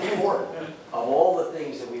most important of all the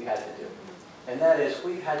things that we've had to do. And that is,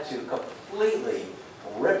 we've had to completely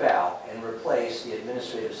rip out and replace the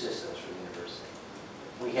administrative systems for the university.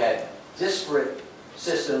 We had disparate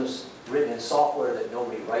systems written in software that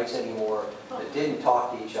nobody writes anymore, that didn't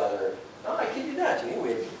talk to each other. No, I kid you not.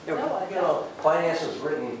 Finance was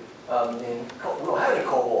written in, we don't have any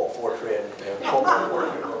COBOL, Fortran, COBOL,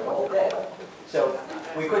 Fortran, the whole day. So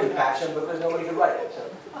we couldn't patch them because nobody could write it.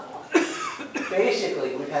 So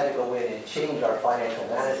basically, we've had to go in and change our financial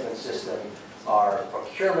management system, our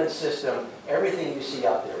procurement system, everything you see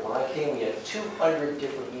out there. When I came, we had 200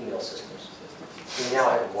 different email systems. We now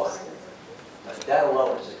have one. That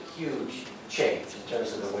alone is a huge change in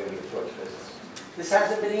terms of the way we approach business. This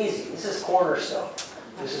hasn't been easy. This is cornerstone.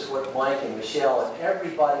 This is what Mike and Michelle and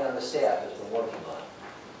everybody on the staff has been working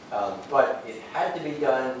on. But it had to be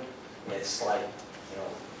done. It's like,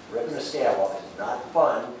 ripping a scale off is not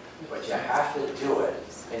fun, but you have to do it,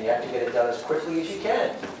 and you have to get it done as quickly as you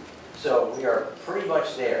can. So we are pretty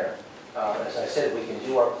much there. As I said, we can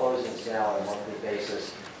do our closings now on a monthly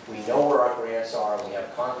basis. We know where our grants are. We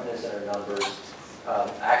have confidence in our numbers.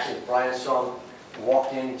 Actually, Brian Strong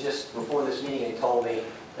walked in just before this meeting and told me,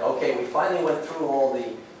 okay, we finally went through all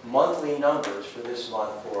the monthly numbers for this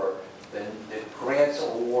month for the grants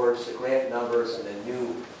awards, the grant numbers, and the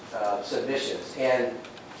new submissions. And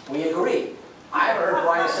we agree. I haven't heard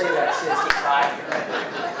Brian say that since he got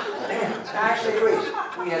here. Actually agrees.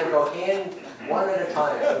 We had to go hand one at a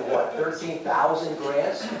time through what, 13,000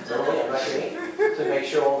 grants, literally at reckoning, to make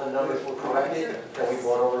sure all the numbers were corrected that we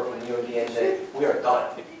brought over from UMDNJ. We are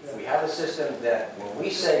done. We have a system that when we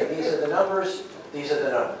say these are the numbers, these are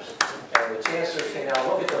the numbers. And the chancellors can now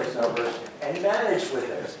look at those numbers and manage with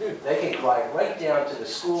them. They can drive right down to the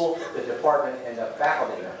school, the department, and the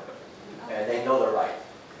faculty member. And they know they're right.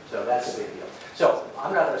 So that's a big deal. So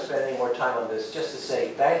I'm not going to spend any more time on this, just to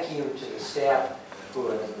say thank you to the staff who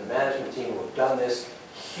are the management team who have done this.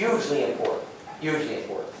 Hugely important. Hugely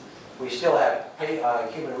important. We still have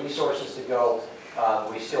human resources to go.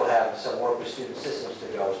 We still have some work with student systems to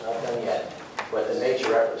go. It's not done yet, but the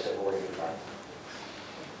major efforts have already been done.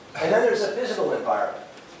 And then there's a physical environment.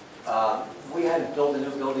 We hadn't built a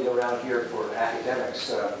new building around here for academics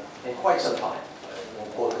in quite some time. I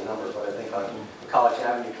won't quote the numbers, but I think on the College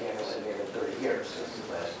Avenue campus it may have been 30 years since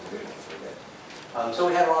the last meeting. So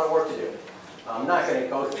we had a lot of work to do. I'm not going to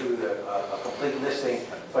go through a complete listing,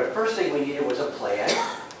 but first thing we needed was a plan.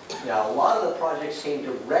 Now, a lot of the projects came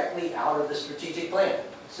directly out of the strategic plan.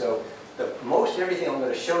 So most everything I'm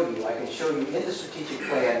going to show you, I can show you in the strategic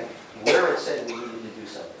plan where it said we needed to do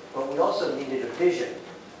something. But we also needed a vision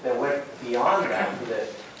that went beyond that for the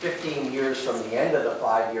 15 years from the end of the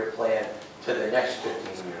 5-year plan to the next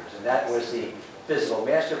 15 years. And that was the physical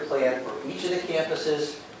master plan for each of the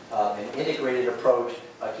campuses, an integrated approach.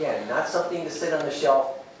 Again, not something to sit on the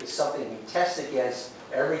shelf. It's something we test against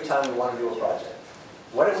every time we want to do a project.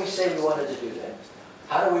 What did we say we wanted to do then?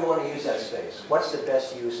 How do we want to use that space? What's the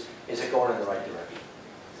best use? Is it going in the right direction?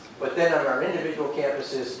 But then on our individual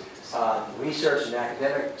campuses, research and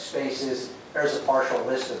academic spaces, there's a partial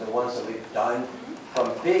list of the ones that we've done,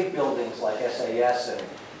 from big buildings like SAS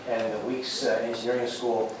and the Weeks Engineering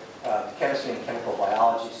School, chemistry and chemical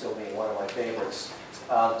biology still being one of my favorites,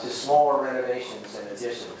 to smaller renovations and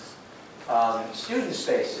additions. Student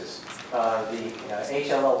spaces, the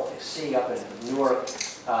HLLC up in Newark,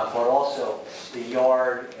 but also the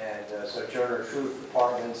Yard and Sojourner Truth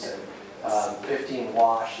apartments and 15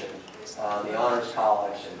 Wash and the Honors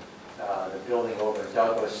College and the building over in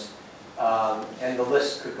Douglas. And the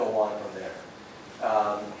list could go on from there.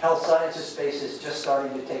 Health sciences spaces just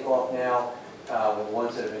starting to take off now, with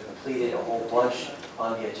ones that have been completed, a whole bunch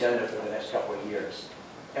on the agenda for the next couple of years.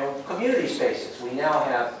 And community spaces, we now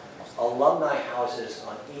have alumni houses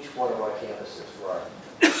on each one of our campuses for our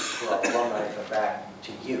alumni to come back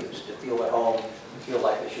to use, to feel at home, to feel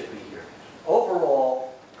like they should be here.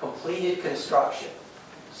 Overall, completed construction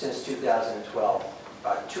since 2012,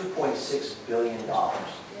 about $2.6 billion. And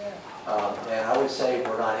I would say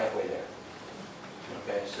we're not halfway there.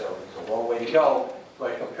 Okay, so it's a long way to go,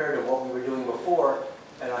 but compared to what we were doing before,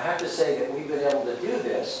 and I have to say that we've been able to do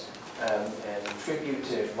this, and tribute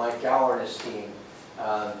to Mike Gower and his team,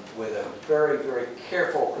 with a very, very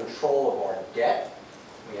careful control of our debt.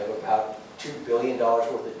 We have about $2 billion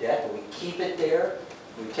worth of debt, but we keep it there.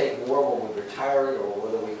 We take more when we retire it or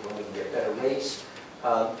when we can get better rates.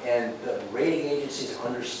 And the rating agencies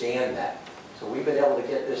understand that. So we've been able to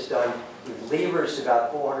get this done. We've leveraged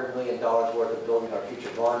about $400 million worth of building our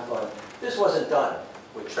future bond fund. This wasn't done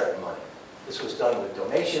with Trenton money. This was done with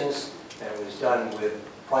donations, and it was done with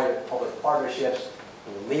private-public partnerships,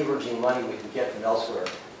 and leveraging money we can get from elsewhere,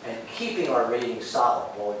 and keeping our ratings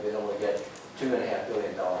solid while we've been able to get $2.5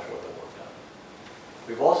 billion worth of work done.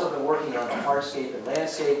 We've also been working on the hardscape and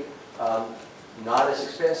landscape, not as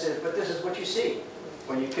expensive, but this is what you see.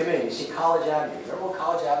 When you come in, you see College Avenue. Remember what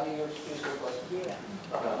College Avenue used to look like? Yeah.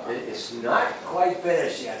 It's not quite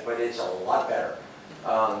finished yet, but it's a lot better.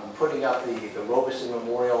 Putting up the Robeson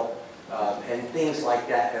Memorial and things like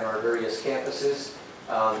that in our various campuses.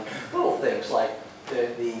 Little things like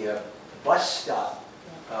the bus stop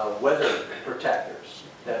weather protectors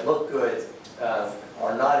that look good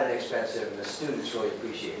are not inexpensive, and the students really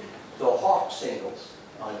appreciate it. The Hawk singles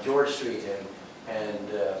on George Street and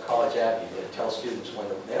College Avenue that tell students when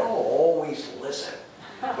they don't always listen.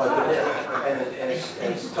 But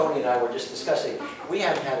and Tony and I were just discussing, we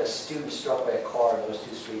haven't had a student struck by a car in those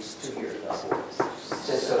two streets 2 years now,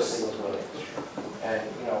 since those signals went in. And,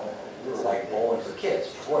 you know, it was like bowling for kids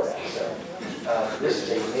before that. So this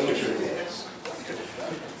is a major advance.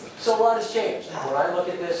 So a lot has changed. When I look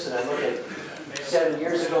at this, and I look at 7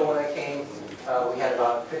 years ago when I came, we had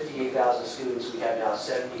about 58,000 students. We have now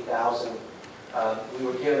 70,000. We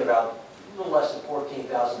were given about a little less than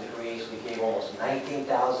 14,000 degrees. We gave almost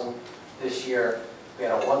 19,000 this year. We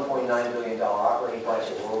had a $1.9 billion operating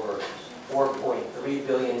budget. We're over $4.3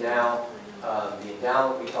 billion now. The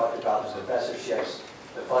endowment we talked about, the professorships,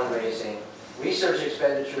 the fundraising, research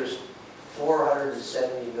expenditures,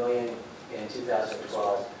 $470 million in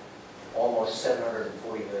 2012, almost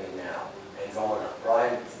 $740 million now, and going up.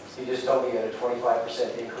 Brian, you just told me you had a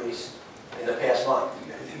 25% increase in the past month.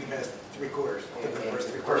 In the past 3 quarters. In the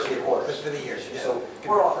first 3 quarters. For the years, yeah. So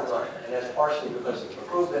we're off and running, and that's partially because of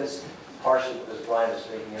improvements, partially because Brian is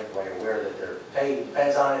making everybody aware that their pay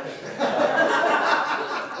depends on it.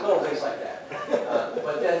 Little things like that.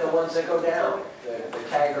 But then the ones that go down, the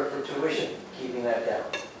CAGR for tuition, keeping that down.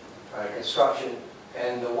 Construction,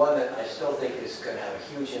 and the one that I still think is going to have a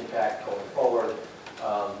huge impact going forward,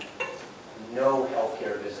 no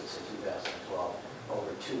healthcare visits in 2012,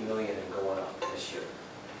 over 2 million and going up this year.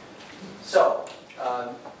 So,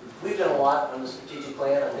 we've done a lot on the strategic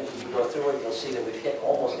plan. I think if you go through it, you'll see that we've hit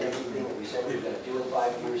almost everything that we said we were going to do in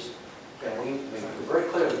 5 years. And we were very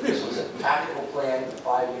clear that this was a tactical plan in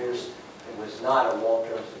 5 years. It was not a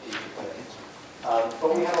long-term strategic plan.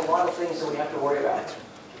 But we have a lot of things that we have to worry about.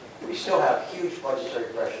 We still have huge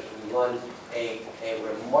budgetary pressures. We run a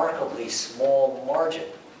remarkably small margin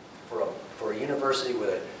for a university with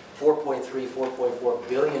a $4.4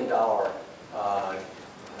 billion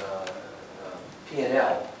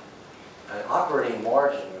P&L. An operating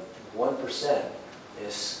margin of 1%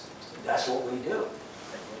 that's what we do.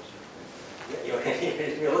 You're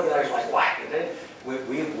looking at it like, what?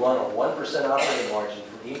 We've run a 1% operating margin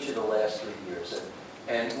for each of the last 3 years.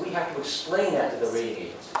 And we have to explain that to the rating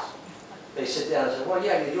agencies. They sit down and say, well,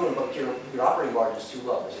 yeah, you're doing, but your operating margin is too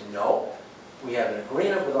low. I said, no. We have an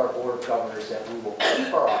agreement with our Board of Governors that we will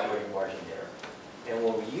keep our operating margin there, and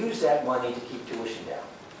we'll use that money to keep tuition down.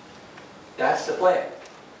 That's the plan.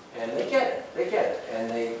 And they get it.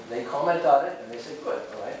 And they comment on it, and they say, good,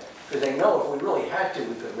 all right? Because they know if we really had to,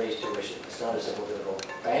 we could raise tuition. It's not as if we're going to go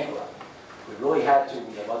bankrupt. If we really had to,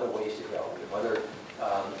 we have other ways to go. We have other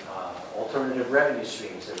alternative revenue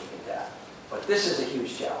streams that we can tap. But this is a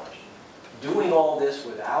huge challenge. Doing all this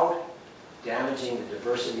without damaging the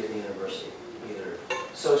diversity of the university, either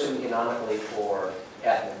socioeconomically or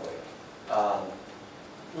ethnically.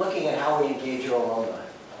 Looking at how we engage your alumni.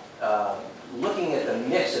 Looking at the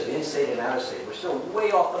mix of in-state and out-of-state. We're still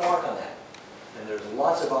way off the mark on that. And there's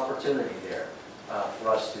lots of opportunity there for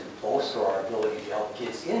us to bolster our ability to help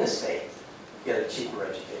kids in the state get a cheaper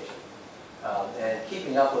education. And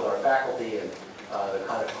keeping up with our faculty and the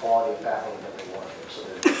kind of quality of faculty that we want here. So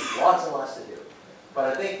there's lots and lots to do. But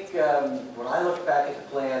I think when I look back at the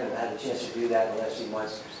plan and had a chance to do that in the last few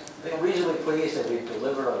months, I think I'm reasonably pleased that we've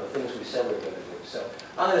delivered on the things we said we were going to do. So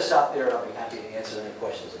I'm going to stop there, and I'll be happy to answer any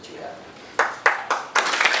questions that you have.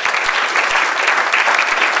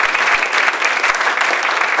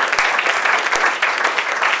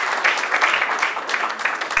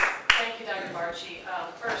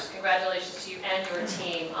 First, congratulations to you and your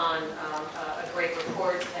team on a great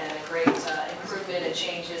report and a great improvement and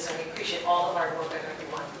changes, and we appreciate all the hard work of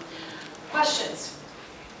everyone. Questions?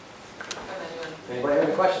 Anybody have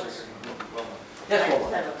any questions? Yes, I just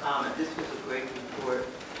Wilma. have a comment. This was a great report.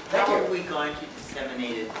 Thank How you. are we going to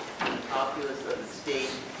disseminate it to the populace of the state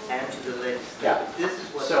and to the legislature? Yeah. This is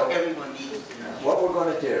what So- everyone needs to know. What we're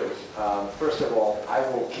going to do, first of all, I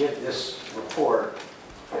will give this report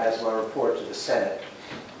as my report to the Senate,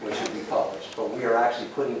 which will be published. But we are actually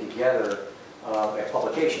putting together a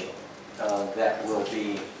publication that will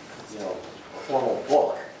be, a formal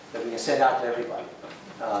book that we can send out to everybody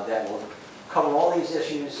that will cover all these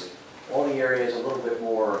issues, all the areas, a little bit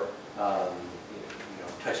more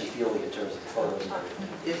touchy-feely in terms of the photos and everything.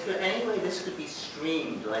 Is there any way this could be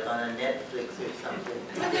streamed, like on a Netflix or something?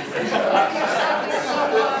 I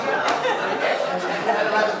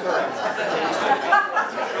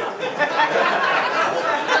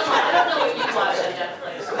don't know what you watch on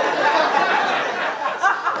Netflix.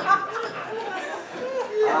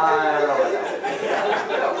 I don't know about that.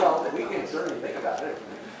 Well, we can certainly think about it.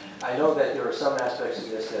 I know that there are some aspects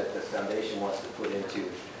of this that the foundation wants to put into.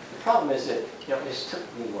 The problem is that, this took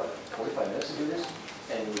me, 45 minutes to do this?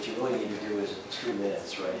 And what you really need to do is 2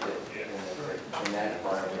 minutes, right? In that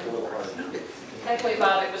environment, it's a little hard to do. Thankfully,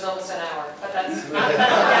 Bob, it was almost an hour, but that's all good. We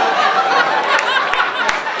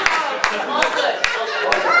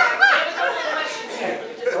have a couple of questions here.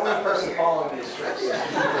 The only person following me is Chris. We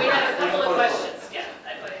have a couple of questions. Yeah,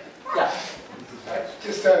 Yeah.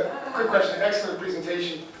 Just a quick question, excellent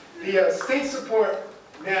presentation. The state support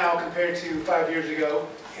now compared to 5 years ago,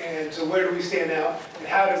 and so where do we stand now, and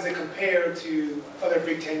how does it compare to other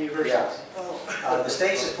Big Ten universities? The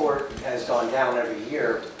state support has gone down every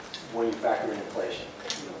year when you factor in inflation.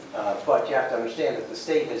 But you have to understand that the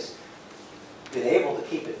state has been able to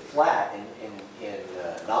keep it flat in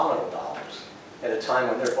nominal dollars at a time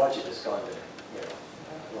when their budget has gone to,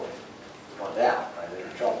 really gone down, right? They're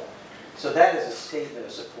in trouble. So that is a statement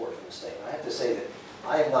of support from the state. I have to say that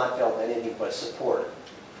I have not felt anything but support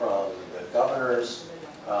from the governors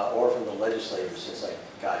or from the legislators since I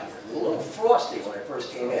got here. It was a little frosty when I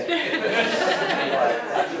first came in. But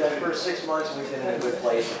after that first 6 months, we've been in a good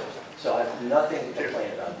place. So I have nothing to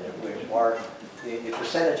complain about there. The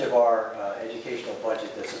percentage of our educational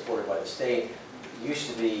budget that's supported by the state used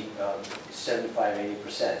to be 75,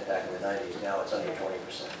 80% back in the 90s. Now it's under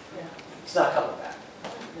 20%. It's not coming back.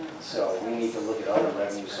 So we need to look at other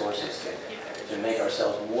revenue sources to make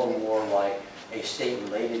ourselves more and more like a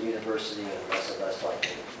state-related university and less like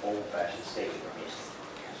an old-fashioned state university.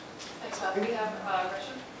 Thanks, Bob. We have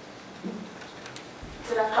Rachel.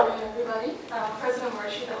 Good afternoon, everybody. President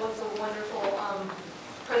Marchi, that was a wonderful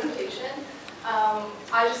presentation.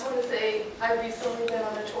 I just want to say I've recently been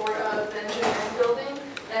on a tour of the engineering building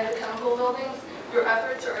and the chemical buildings. Your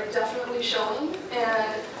efforts are definitely showing,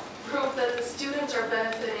 and proof that the students are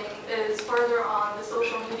benefiting is further on the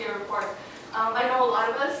social media report. I know a lot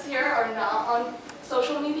of us here are not on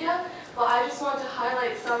social media, but I just want to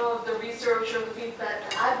highlight some of the research or the feedback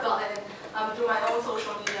that I've gotten through my own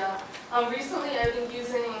social media. Recently, I've been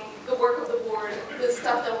using the work of the board, the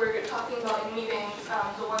stuff that we're talking about in meetings,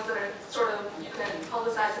 the ones that are sort of you can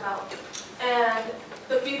publicize about. And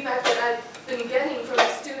the feedback that I've been getting from the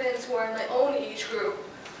students who are in my own age group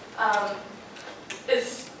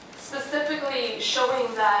is specifically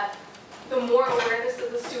showing that the more awareness that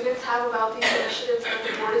the students have about these initiatives that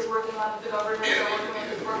the board is working on, that the governors are working on,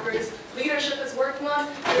 that the Rutgers leadership is working on,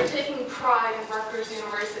 they're taking pride in Rutgers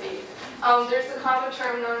University. There's a common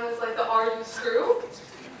term known as like the "Are you screw?"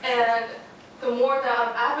 And the more that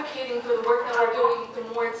I'm advocating for the work that we're doing, the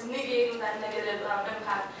more it's negating that negative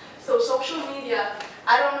impact. So social media,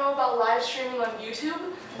 I don't know about live streaming on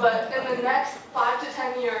YouTube, but in the next 5 to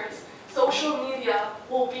 10 years, social media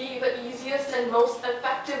will be the easiest and most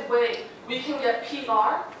effective way we can get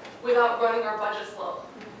PR without running our budgets low.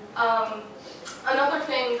 Another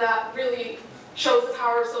thing that really shows the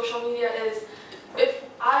power of social media is if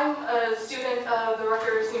I'm a student of the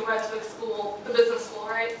Rutgers New Brunswick School, the business school,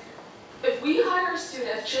 right? If we hire a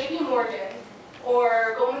student, JP Morgan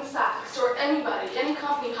or Goldman Sachs or anybody, any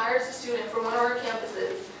company hires a student from one of our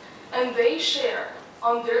campuses and they share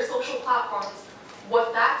on their social platforms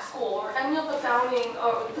what that school or any of the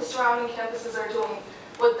the surrounding campuses are doing,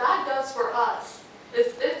 what that does for us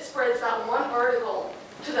is it spreads that one article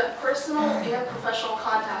to that personal and professional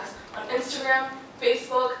contacts on Instagram,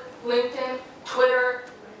 Facebook, LinkedIn, Twitter.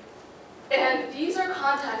 And these are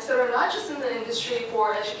contacts that are not just in the industry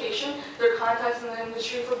for education, they're contacts in the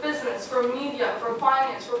industry for business, for media, for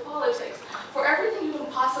finance, for politics, for everything you can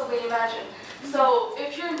possibly imagine. So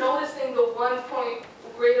if you're noticing the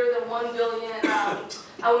greater than 1 billion,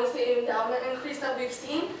 I want to say endowment increase that we've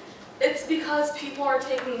seen, it's because people are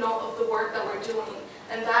taking note of the work that we're doing,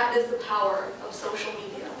 and that is the power of social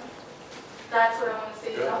media. That's what I want to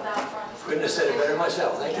say on that front. Couldn't have said it better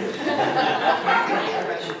myself, thank you.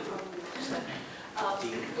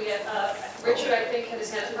 We had, Richard, I think, had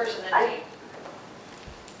his hand up first, and then Dean.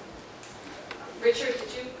 Richard,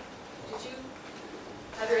 did you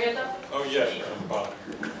have your hand up? Oh, yes, Bob.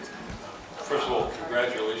 First of all,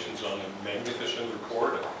 congratulations on a magnificent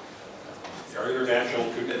report. Our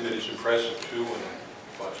international commitment is impressive too, and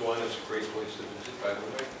Botswana is a great place to visit, by the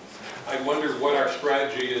way. I wonder what our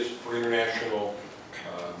strategy is for international,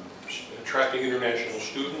 attracting international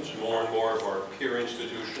students. More and more of our peer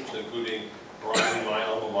institutions, including my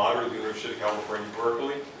alma mater, the University of California,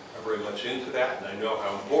 Berkeley, are very much into that, and I know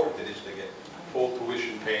how important it is to get full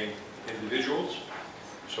tuition-paying individuals.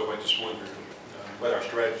 So I just wondered what our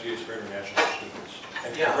strategy is for international students.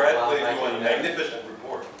 And congratulate you on a magnificent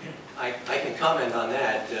report. I can comment on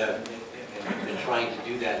that, and I've been trying to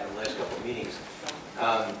do that in the last couple of meetings.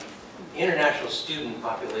 International student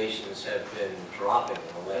populations have been dropping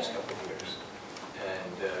in the last couple of years.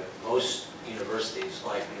 And most universities,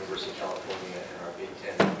 like the University of California and our Big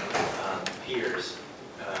Ten peers,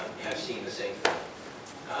 have seen the same thing.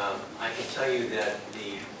 I can tell you that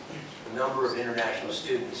the number of international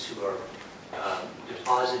students who are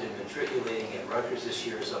deposited and matriculating at Rutgers this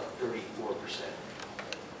year is up 34%.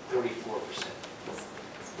 34%,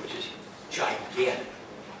 which is gigantic.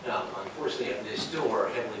 Now, unfortunately, they still are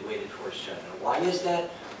heavily weighted towards China. Why is that?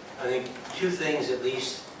 I think two things at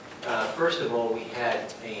least. First of all, we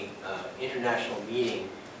had an international meeting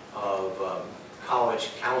of college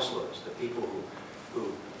counselors, the people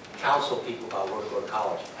who counsel people about where to go to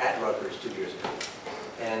college at Rutgers 2 years ago.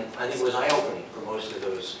 And I think it was eye-opening for most of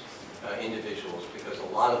those individuals, because a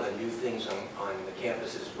lot of the new things on the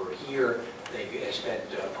campuses were here. They spent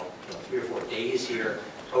 3 or 4 days here,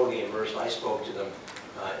 totally immersed. I spoke to them.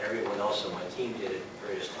 Everyone else on my team did at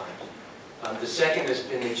various times. The second has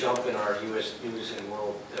been the jump in our U.S. News and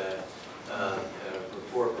World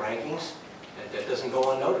Report rankings. And that doesn't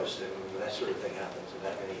go unnoticed. When that sort of thing happens, and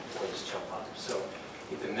that many points jump up. So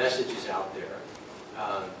the message is out there.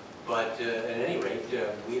 But at any rate,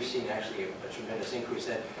 we've seen actually a tremendous increase.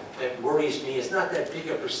 That worries me. It's not that big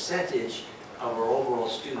a percentage of our overall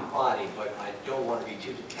student body, but I don't want to be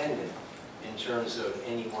too dependent in terms of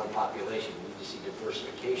any one population. We need to see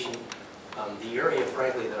diversification. The area,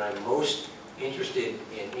 frankly, that I'm most interested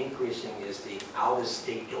in increasing is the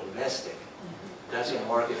out-of-state domestic. That's a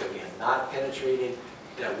market that we have not penetrated,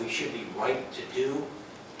 that we should be right to do.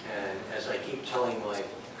 And as I keep telling my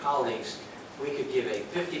colleagues, we could give a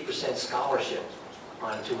 50% scholarship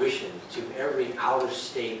on tuition to every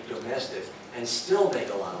out-of-state domestic and still make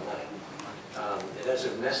a lot of money. And that's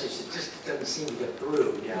a message that just doesn't seem to get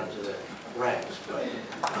through down to the ranks, but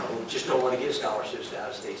we just don't want to give scholarships to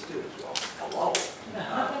out-of-state students. Well, hello.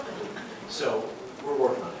 So we're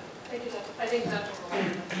working on it. Thank you, Dr. I think Dr.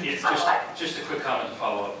 It's just a quick comment to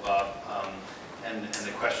follow up, Bob, and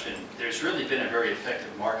the question. There's really been a very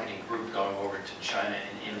effective marketing group going over to China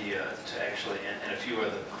and India to actually, and a few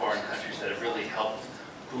other foreign countries that have really helped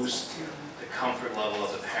boost the comfort level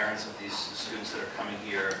of the parents of these students that are coming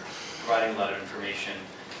here, providing a lot of information.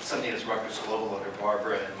 Something that's Rutgers Global under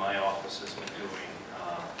Barbara and my office has been doing.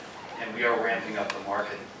 And we are ramping up the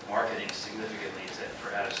marketing significantly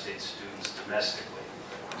for out-of-state students domestically,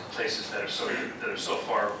 places that are so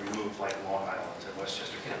far removed, like Long Island and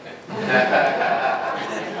Westchester County.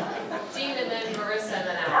 Dean, and then Marissa, and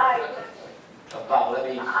then Al. Hi. Bob, let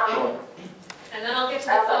me join. And then I'll get to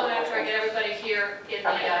the phone after I get everybody here in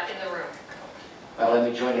the room. Well,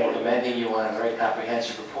 let me join in commending you on a very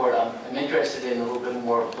comprehensive report. I'm interested in a little bit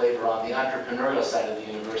more flavor on the entrepreneurial side of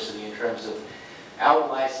the university in terms of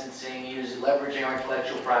out-licensing, leveraging our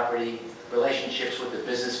intellectual property, relationships with the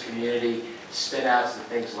business community, spin-outs and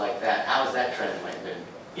things like that. How's that trend been?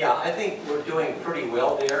 Yeah, I think we're doing pretty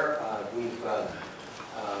well there. We've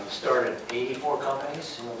started 84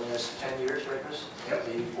 companies in the last 10 years, right, Chris? Yep.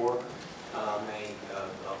 84.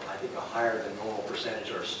 I think a higher than normal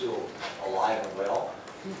percentage are still alive and well.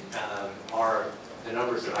 The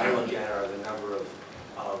numbers that I look at are the number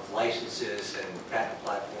of licenses and patent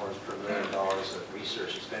platforms per $1 million of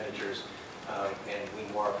research expenditures, and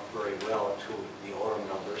we mark very well to the autumn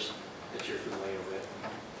numbers that you're familiar with.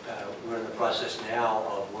 We're in the process now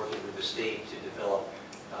of working with the state to develop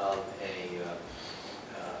an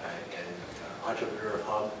entrepreneur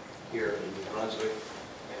hub here in New Brunswick.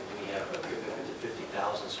 We have a commitment to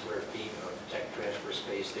 50,000 square feet of tech transfer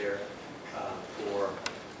space there for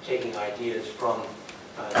taking ideas from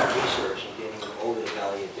the research and getting them over the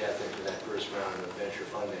valley of death into that first round of venture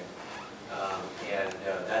funding.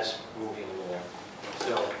 That's moving along.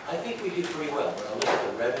 So I think we do pretty well. When I look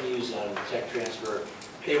at the revenues on tech transfer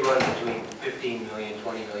they run between $15 million,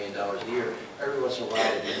 $20 million a year. Every once in a while,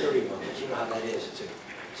 it'll be 30 million, but you know how that is.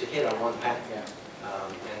 It's a hit on one pack.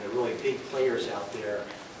 And the really big players out there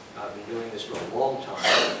have been doing this for a long time,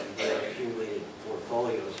 and their accumulated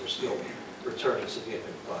portfolios are still returning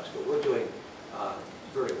significant bucks. But we're doing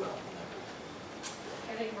very well.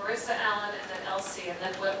 I think Marissa, Allen, and then Elsie, and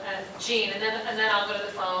then Jean, and then I'll go to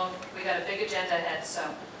the phone. We got a big agenda ahead, so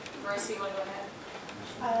Marissa, you want to go ahead?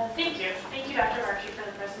 Thank you. Thank you, Dr. Archie, for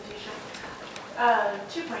the presentation.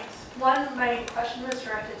 2 points. One, my question was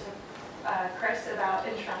directed to Chris about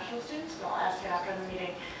international students, but I'll ask it after the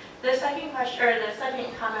meeting. The second question, or the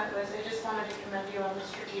second comment was, I just wanted to commend you on the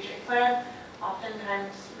strategic plan.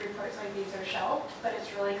 Oftentimes, reports like these are shelved, but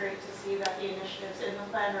it's really great to see that the initiatives in the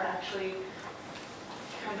plan are actually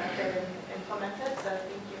conducted and implemented, so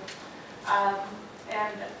thank you.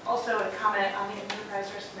 And also a comment on the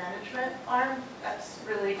enterprise risk management arm. That's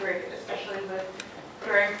really great, especially with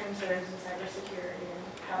growing concerns in cybersecurity and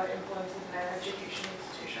how it influences higher education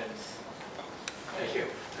institutions. Thank you.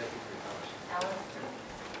 Thank you for your comments.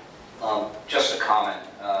 Alan? Just a comment.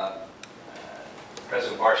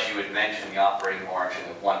 President Barsh, you had mentioned the operating margin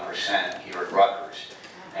of 1% here at Rutgers,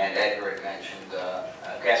 and Edgar had mentioned,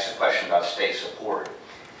 asked a question about state support.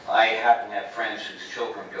 I happen to have friends whose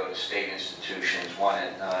children go to state institutions, one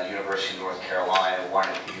at University of North Carolina, one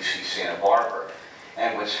at UC Santa Barbara.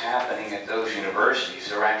 And what's happening at those universities,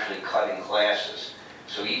 they're actually cutting classes.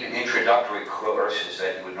 So even introductory courses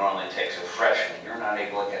that you would normally take as a freshman, you're not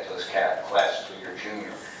able to get those classes when you're a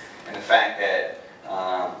junior. And the fact that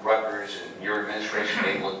Rutgers and your administration are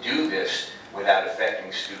able to do this without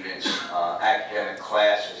affecting students' academic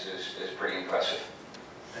classes is pretty impressive.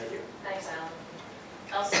 Thank you. Thanks, Alan.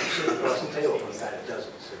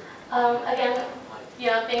 Again,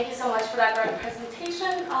 thank you so much for that great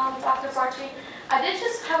presentation, Dr. Barchi. I did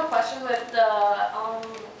just have a question with the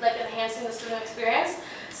like enhancing the student experience.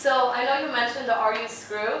 So I know you mentioned the RU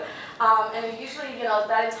Screw, and usually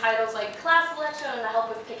that entitles like class selection and the help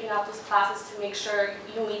with picking out those classes to make sure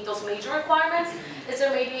you meet those major requirements. Is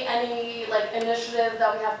there maybe any like initiative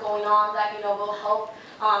that we have going on that will help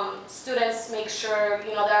students make sure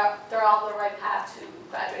they're on the right path to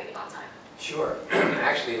graduating on time? Sure.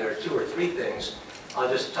 Actually, there are 2 or 3 things. I'll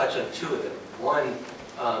just touch on 2 of them. One,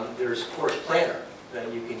 there's Course Planner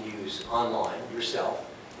that you can use online yourself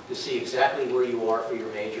to see exactly where you are for your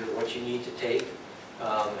major, what you need to take,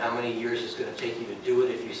 how many years it's going to take you to do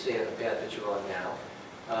it if you stay on the path that you're on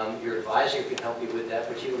now. Your advisor can help you with that,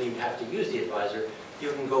 but you don't even have to use the advisor.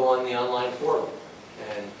 You can go on the online portal,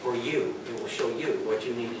 and for you, it will show you what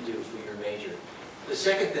you need to do for your major. The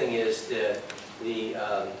second thing is the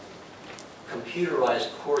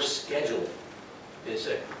computerized course schedule is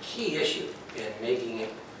a key issue in making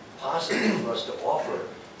it possible for us to offer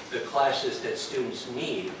the classes that students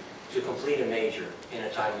need to complete a major in a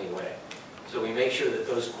timely way. So we make sure that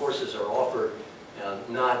those courses are offered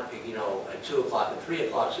not at 2 o'clock and 3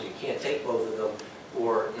 o'clock, so you can't take both of them,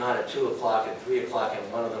 or not at 2 o'clock and 3 o'clock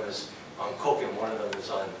and one of them is on Cook and one of them is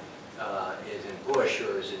in Bush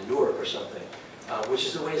or is in Newark or something, which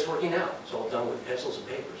is the way it's working out. It's all done with pencils and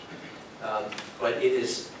papers. But it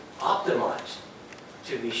is optimized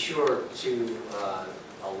to be sure to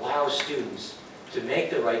allow students to make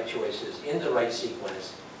the right choices in the right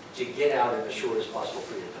sequence to get out in the shortest possible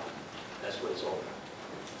period of time. That's what it's all about.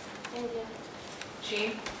 Thank you.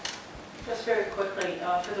 Jean? Just very quickly,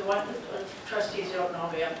 for the one trustees who don't know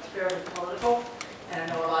me, I'm fairly political, and I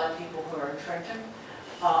know a lot of people who are in Trenton.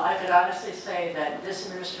 I could honestly say that this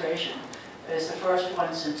administration is the first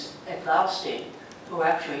one since Ed Laustein who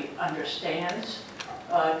actually understands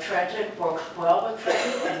Trenton, works well with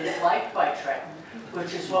Trenton, and is liked by Trenton,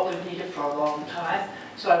 which is what we've needed for a long time.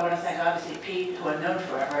 So I want to thank, obviously, Pete, who I've known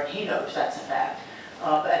forever, and he knows that's a fact,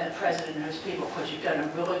 and the president and his people, because you've done a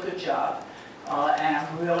really good job, and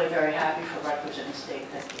I'm really very happy for Rutgers and the state.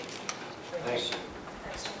 Thank you. Thanks.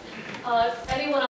 Anyone